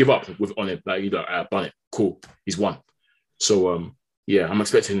could give up on it. Bun it. Cool. He's won. So I'm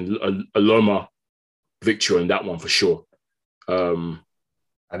expecting a Loma victory in that one for sure. And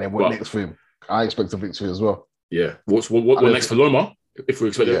then what next for him? I expect a victory as well. Yeah. What next for Loma? If we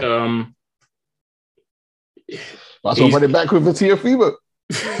expect it. That's what running back with the Teofimo.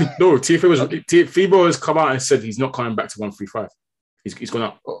 No, Teofimo has come out and said he's not coming back to 135. He's gone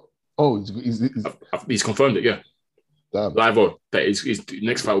up. He's confirmed it, yeah. Damn. Live on that his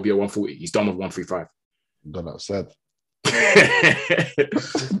next fight will be at 140. He's done with 135. Done outside.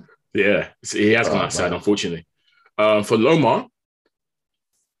 Yeah, he has gone outside, unfortunately. For Loma,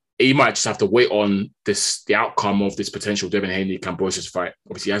 he might just have to wait on the outcome of this potential Devin Haney-Kambosos fight.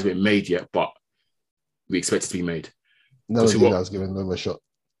 Obviously, it hasn't been made yet, but we expect it to be made. No one has given them a shot.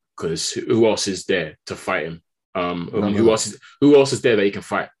 Because who else is there to fight him? Who else is there that he can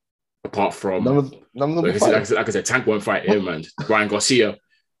fight apart from none of them? Like I said, Tank won't fight him, and Ryan Garcia. I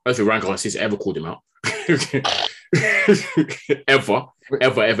don't think Ryan Garcia's ever called him out. ever.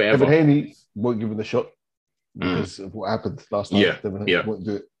 Devin Haney won't give him the shot because of what happened last night. Devin Haney won't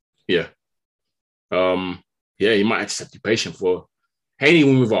do it. Yeah. He might just have to be patient for Haney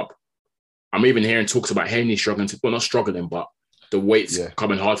will move up. I'm even hearing talks about Haney struggling not struggling, but the weight's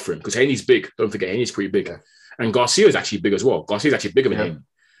coming hard for him because Haney's big. Don't forget, Haney's pretty big. Yeah. And Garcia is actually big as well. Garcia's actually bigger than Haney.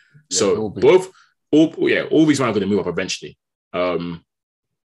 So all these men are going to move up eventually. And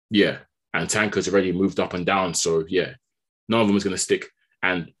Tanker's already moved up and down. So none of them is going to stick.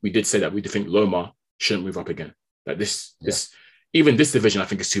 And we did say that we do think Loma shouldn't move up again. That this this division I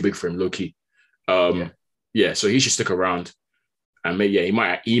think is too big for him, low key. So he should stick around. And maybe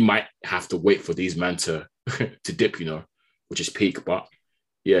he might have to wait for these men to dip, which is peak. But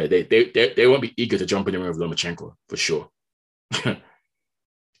they won't be eager to jump in the ring with Lomachenko for sure.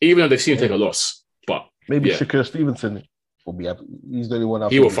 Even though they've seen him take a loss, but maybe Shakur Stevenson will be happy. He's the only one.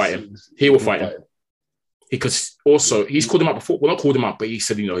 He will fight him. He will fight him. Because also he's called him out before. Well, not called him out, but he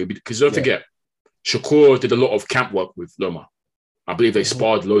said because don't forget, Shakur did a lot of camp work with Loma. I believe they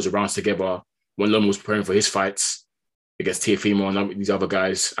sparred loads of rounds together when Loma was preparing for his fights against Teofimo and these other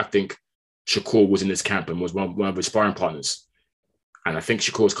guys. I think Shakur was in this camp and was one of his sparring partners. And I think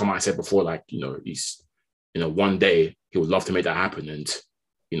Shakur's come out and said before, he's, one day he would love to make that happen. And,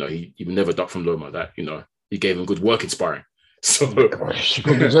 he would never duck from Loma. That, he gave him good work in sparring. So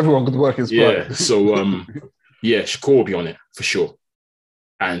Shakur gives everyone good work in sparring. Yeah. So, Shakur will be on it for sure.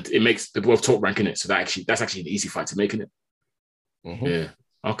 And it makes the both top ranking it. So that's actually an easy fight to make, isn't it? Mm-hmm. Yeah.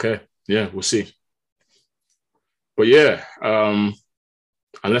 Okay. Yeah, we'll see. But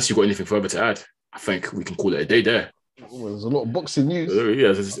unless you've got anything further to add, I think we can call it a day there. Well, there's a lot of boxing news.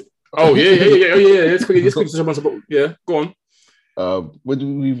 Let's quickly yeah, go on. Where do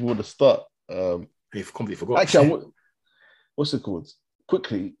we want to start? You've completely forgot. Actually, what's it called?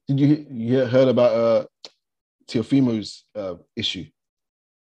 Quickly, did you heard about Teofimo's issue?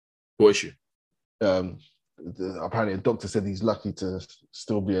 What issue? Apparently a doctor said he's lucky to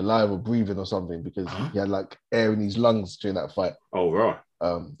still be alive or breathing or something because he had like air in his lungs during that fight. Oh, right.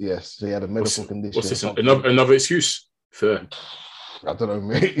 Yes, so he had a medical condition. What's this? Another excuse? Fair. I don't know,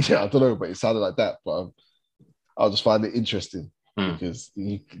 mate. Yeah, I don't know, but it sounded like that. But I just find it interesting because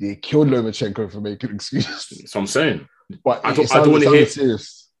he killed Lomachenko for making excuses. That's what I'm saying. But I don't want to hear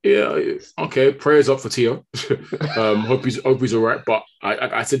serious. Yeah, okay. Prayers up for Tio. Hope he's all right. But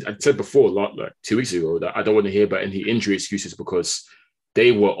I said before, like 2 weeks ago, that I don't want to hear about any injury excuses because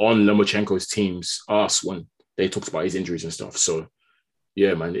they were on Lomachenko's team's ass when they talked about his injuries and stuff. So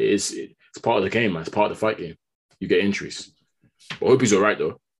yeah, man, it's part of the game, man. It's part of the fight game. You get injuries. But I hope he's all right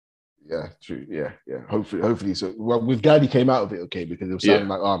though. Yeah, true. Yeah. Hopefully. So, well, with Gadi came out of it okay because it was sounding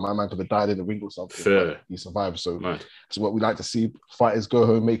like, oh, my man could have died in the ring or something. Fair. He survived. So that's what we like to see. Fighters go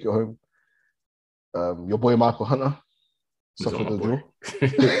home, make it home. Your boy Michael Hunter suffered the draw.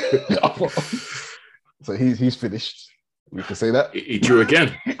 So he's finished. We can say that. He drew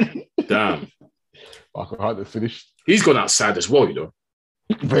again. Damn. Michael Hunter finished. He's gone out sad as well, you know.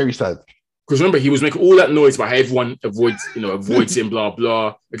 Very sad. Because remember, he was making all that noise about how everyone avoids him, blah,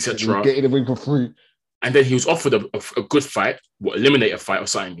 blah, etc. Getting the ring for free. And then he was offered a good fight, eliminate a fight or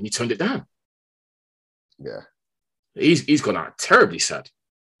something, and he turned it down. Yeah. He's gone out terribly sad.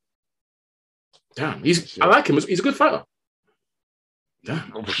 Damn. I like him. He's a good fighter.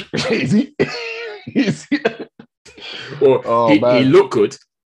 Damn. Is he? Well, he looked good.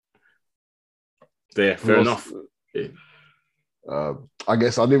 There, fair enough. Yeah. I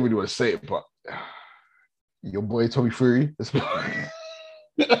guess I didn't really want to say it, but your boy Tommy Fury has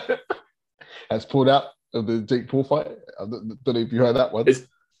pulled out of the Jake Paul fight. I don't know if you heard that one. Is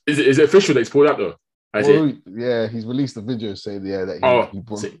it official that he's pulled out though? Yeah, he's released a video saying that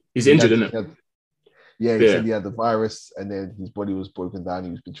he's injured, isn't it? He said he had the virus, and then his body was broken down.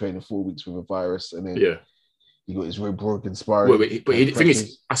 He was been training 4 weeks with a virus, and then he got his rib broken, sparring. But the thing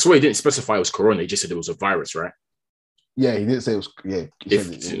is, I swear he didn't specify it was corona. He just said it was a virus, right? Yeah, he didn't say it was. Yeah,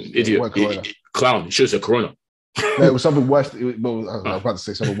 idiot, clown. He should have said corona. No, it was something worse. I was about to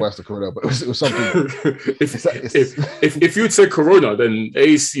say something worse than corona, but it was something. if you'd said corona, then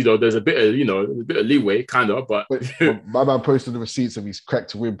there's a bit of leeway, kind of. But my man posted the receipts of his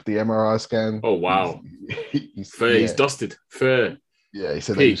cracked rib, the MRI scan. Oh wow, he's fair. He's dusted. Fair. Yeah, he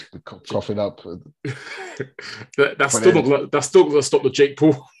said that he's coughing up. That's still not going to stop the Jake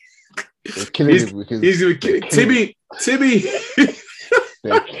Paul. They're killing him because he's going to Timmy.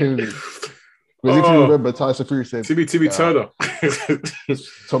 They're killing him. Because if you remember, Tyson Fury said Timmy Turner.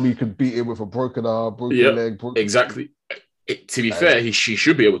 Tommy could beat him with a broken arm, broken leg. Exactly. To be fair, he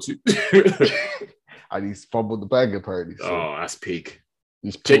should be able to. And he's fumbled the bag apparently. So oh, that's peak.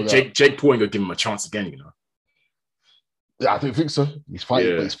 Jake Paul ain't gonna give him a chance again, you know. Yeah, I don't think so. He's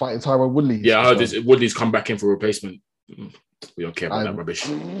fighting, but he's fighting Tyron Woodley. Yeah, I heard Woodley's come back in for replacement. We don't care about that rubbish.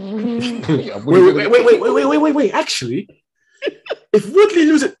 Wait. Actually, if Woodley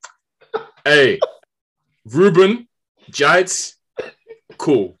loses, hey, Ruben, Giants,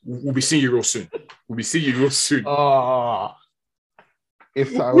 cool. We'll be seeing you real soon.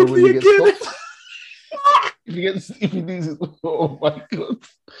 If Tyron Woodley gets stopped, if he loses, oh my god!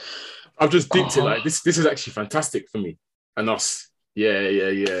 I've just dipped it like this. This is actually fantastic for me and us.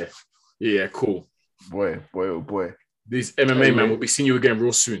 Yeah. Cool. Boy. These MMA man will be seeing you again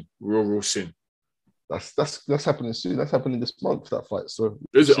real soon. Real soon. That's happening soon. That's happening this month. That fight. So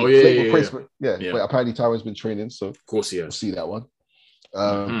is it? Oh yeah. But apparently Tyron's been training, so of course he has. We'll see that one.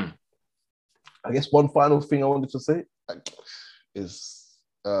 I guess one final thing I wanted to say is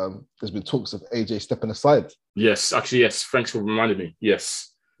there's been talks of AJ stepping aside. Yes, actually, yes. Thanks for reminding me.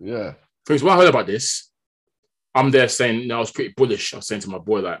 Yes. Yeah. Because when I heard about this, I'm there saying, I was pretty bullish. I was saying to my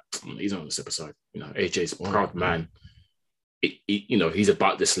boy, like, he's not on the step aside. You know, AJ's a proud man. He's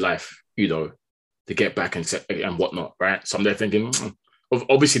about this life, to get back and whatnot, right? So I'm there thinking,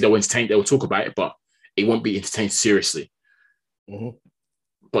 obviously they'll entertain, they'll talk about it, but it won't be entertained seriously. Mm-hmm.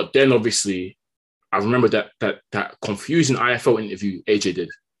 But then obviously, I remember that confusing IFL interview AJ did,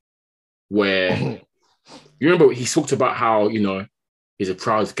 where you remember he talked about how, he's a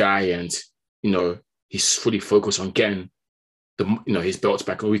proud guy and, he's fully focused on getting his belts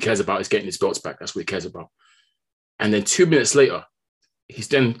back. All he cares about is getting his belts back. That's what he cares about. And then 2 minutes later, he's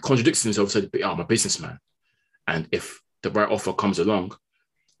then contradicts himself and said, I'm a businessman. And if the right offer comes along,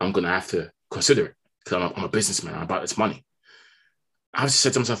 I'm going to have to consider it because I'm a businessman. I'm about this money. I just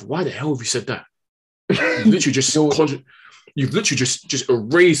said to myself, why the hell have you said that? You've literally just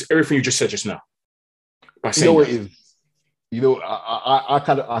erased everything you just said just now. By saying what it is? You know, I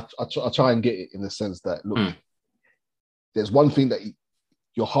kind of I try and get it in the sense that look, there's one thing that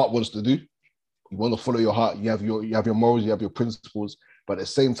your heart wants to do. You want to follow your heart. You have your morals. You have your principles. But at the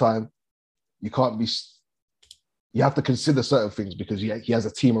same time, you can't be. You have to consider certain things because he has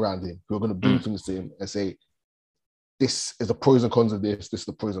a team around him who are going to bring things to him and say, this is the pros and cons of this. This is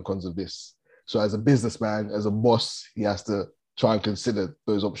the pros and cons of this. So as a businessman, as a boss, he has to try and consider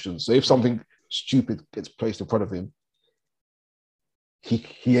those options. So if something stupid gets placed in front of him,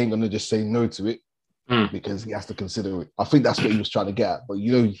 he ain't going to just say no to it because he has to consider it. I think that's what he was trying to get at. But,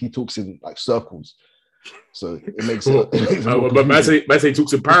 you know, he talks in like circles. So it makes it. But Messi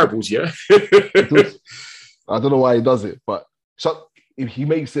talks in parables, yeah? I don't know why he does it, but he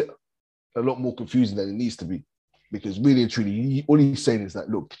makes it a lot more confusing than it needs to be. Because really and truly, all he's saying is that,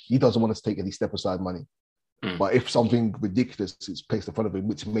 look, he doesn't want us to take any step aside money. But if something ridiculous is placed in front of him,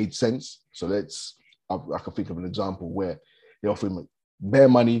 which made sense, so I can think of an example where they offer him bare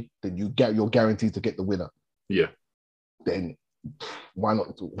money, then you're guaranteed to get the winner. Yeah. Then why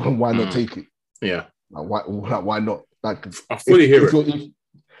not? Why not take it? Yeah. Like, why not? Like, I fully hear it.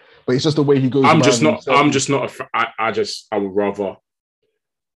 But it's just the way he goes. I'm just not. I would rather.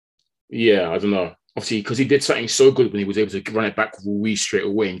 Yeah, I don't know. Obviously, because he did something so good when he was able to run it back with Ruiz straight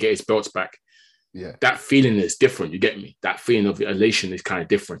away and get his belts back. Yeah, that feeling is different. You get me? That feeling of elation is kind of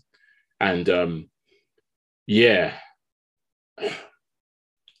different. And yeah,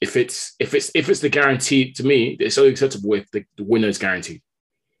 if it's the guarantee, to me, it's only acceptable if the winner is guaranteed.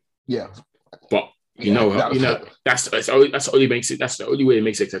 Yeah, but that's the only way it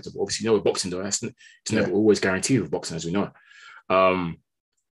makes it acceptable. Obviously, with boxing though, it's never always guaranteed with boxing, as we know.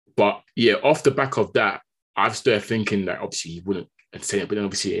 But yeah, off the back of that, I've started thinking that obviously he wouldn't entertain it, but then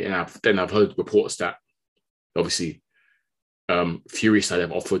obviously, I've heard reports that obviously Fury side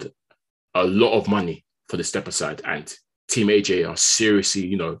have offered a lot of money for the step aside, and Team AJ are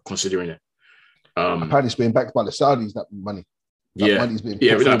seriously, considering it. Apparently, it's being backed by the Saudis. That money. Money's being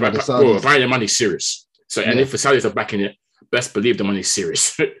by the Saudis. Apparently, the money's serious. So, and if the Saudis are backing it, best believe the money's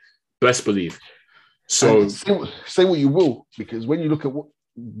serious. Best believe. So, say what you will, because when you look at what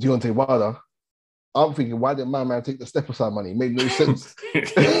Deontay Wilder, I'm thinking, why did my man take the step aside money? It made no sense.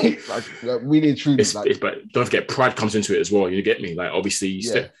 like really and truly. But don't forget, pride comes into it as well. You get me? Like, obviously,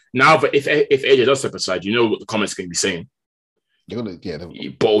 now, but if AJ does step aside, you know what the comments are going to be saying. He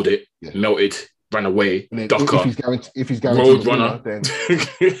bottled it, melted, ran away, ducker. If he's guaranteed road runner, then.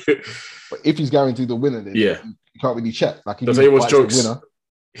 But if he's guaranteed the winner, then you can't really check. Like, does anyone's jokes?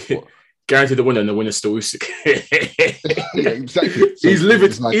 Guaranteed the winner, and the winner's still Usyk. Exactly. So he's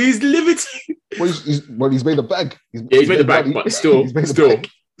livid. He's livid. Well, he's made a bag. He's made a bag, but still,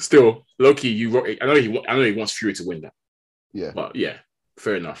 Loki. I know he wants Fury to win that. Yeah, but yeah,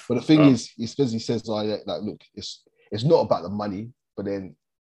 fair enough. But the thing is, he says like, look, it's not about the money, but then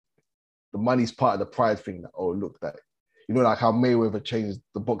the money's part of the pride thing. That look, that like how Mayweather changed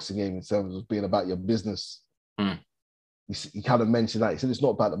the boxing game in terms of being about your business. He kind of mentioned that. He said it's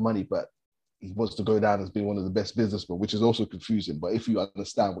not about the money, but he wants to go down as being one of the best businessmen, which is also confusing. But if you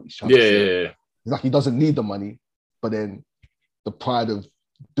understand what he's trying to say, it's like he doesn't need the money, but then the pride of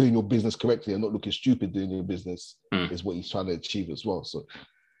doing your business correctly and not looking stupid doing your business is what he's trying to achieve as well. So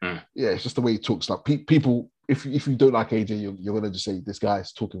it's just the way he talks. Like people, if you don't like AJ, you're gonna just say this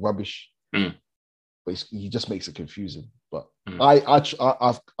guy's talking rubbish. But he just makes it confusing. But I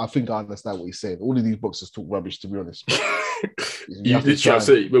think I understand what he's saying. All of these boxers talk rubbish, to be honest. With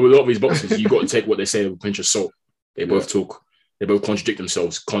a lot of these boxers, you got to take what they say with a pinch of salt. They both talk. They both contradict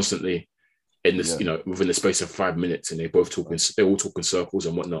themselves constantly in this, within the space of 5 minutes, and they all talk in circles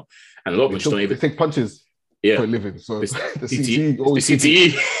and whatnot. And a lot of them don't even take punches for a living. So the CTE always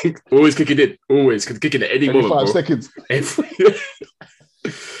always kicking in, always kicking at any moment. 5 seconds.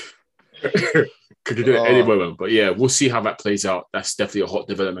 Could do it at any moment. But yeah, we'll see how that plays out. That's definitely a hot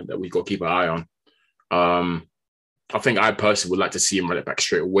development that we've got to keep an eye on. I think I personally would like to see him run it back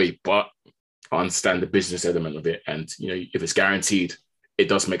straight away, but I understand the business element of it. And, if it's guaranteed, it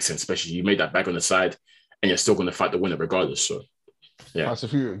does make sense, especially you made that back on the side and you're still going to fight the winner regardless. So, yeah. That's a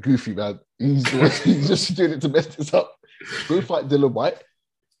few goofy, man. He's just doing it to mess this up. Go fight Dylan White.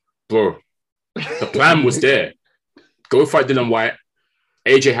 Bro, the plan was there. Go fight Dylan White.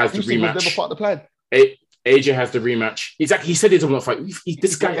 AJ has the rematch. Never part the plan. AJ has the rematch. Exactly. He said he doesn't want to fight.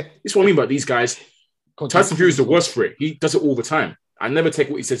 This guy, this is what I mean about these guys. Tyson Fury is the worst for it. He does it all the time. I never take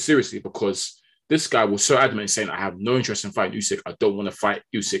what he said seriously because this guy was so adamant in saying, I have no interest in fighting Usyk. I don't want to fight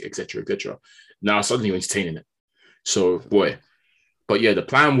Usyk, etc., etc. Now suddenly you're entertaining it. So, boy. But yeah, the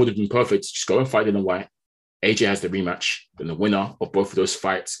plan would have been perfect. Just go and fight Dylan White. AJ has the rematch. Then the winner of both of those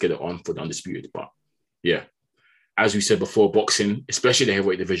fights get it on for the undisputed. But yeah. as we said before, boxing, especially the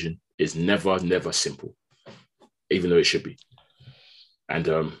heavyweight division, is never simple, even though it should be. And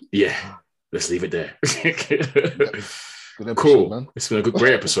let's leave it there. Good episode, cool, man. It's been a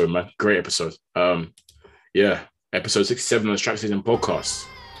great episode, man. Great episode. Episode 67 on the Strap Season podcast.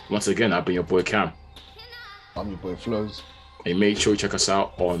 Once again, I've been your boy Cam. I'm your boy Flows. And make sure you check us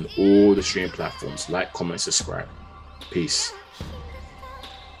out on all the streaming platforms. Like, comment, subscribe. Peace.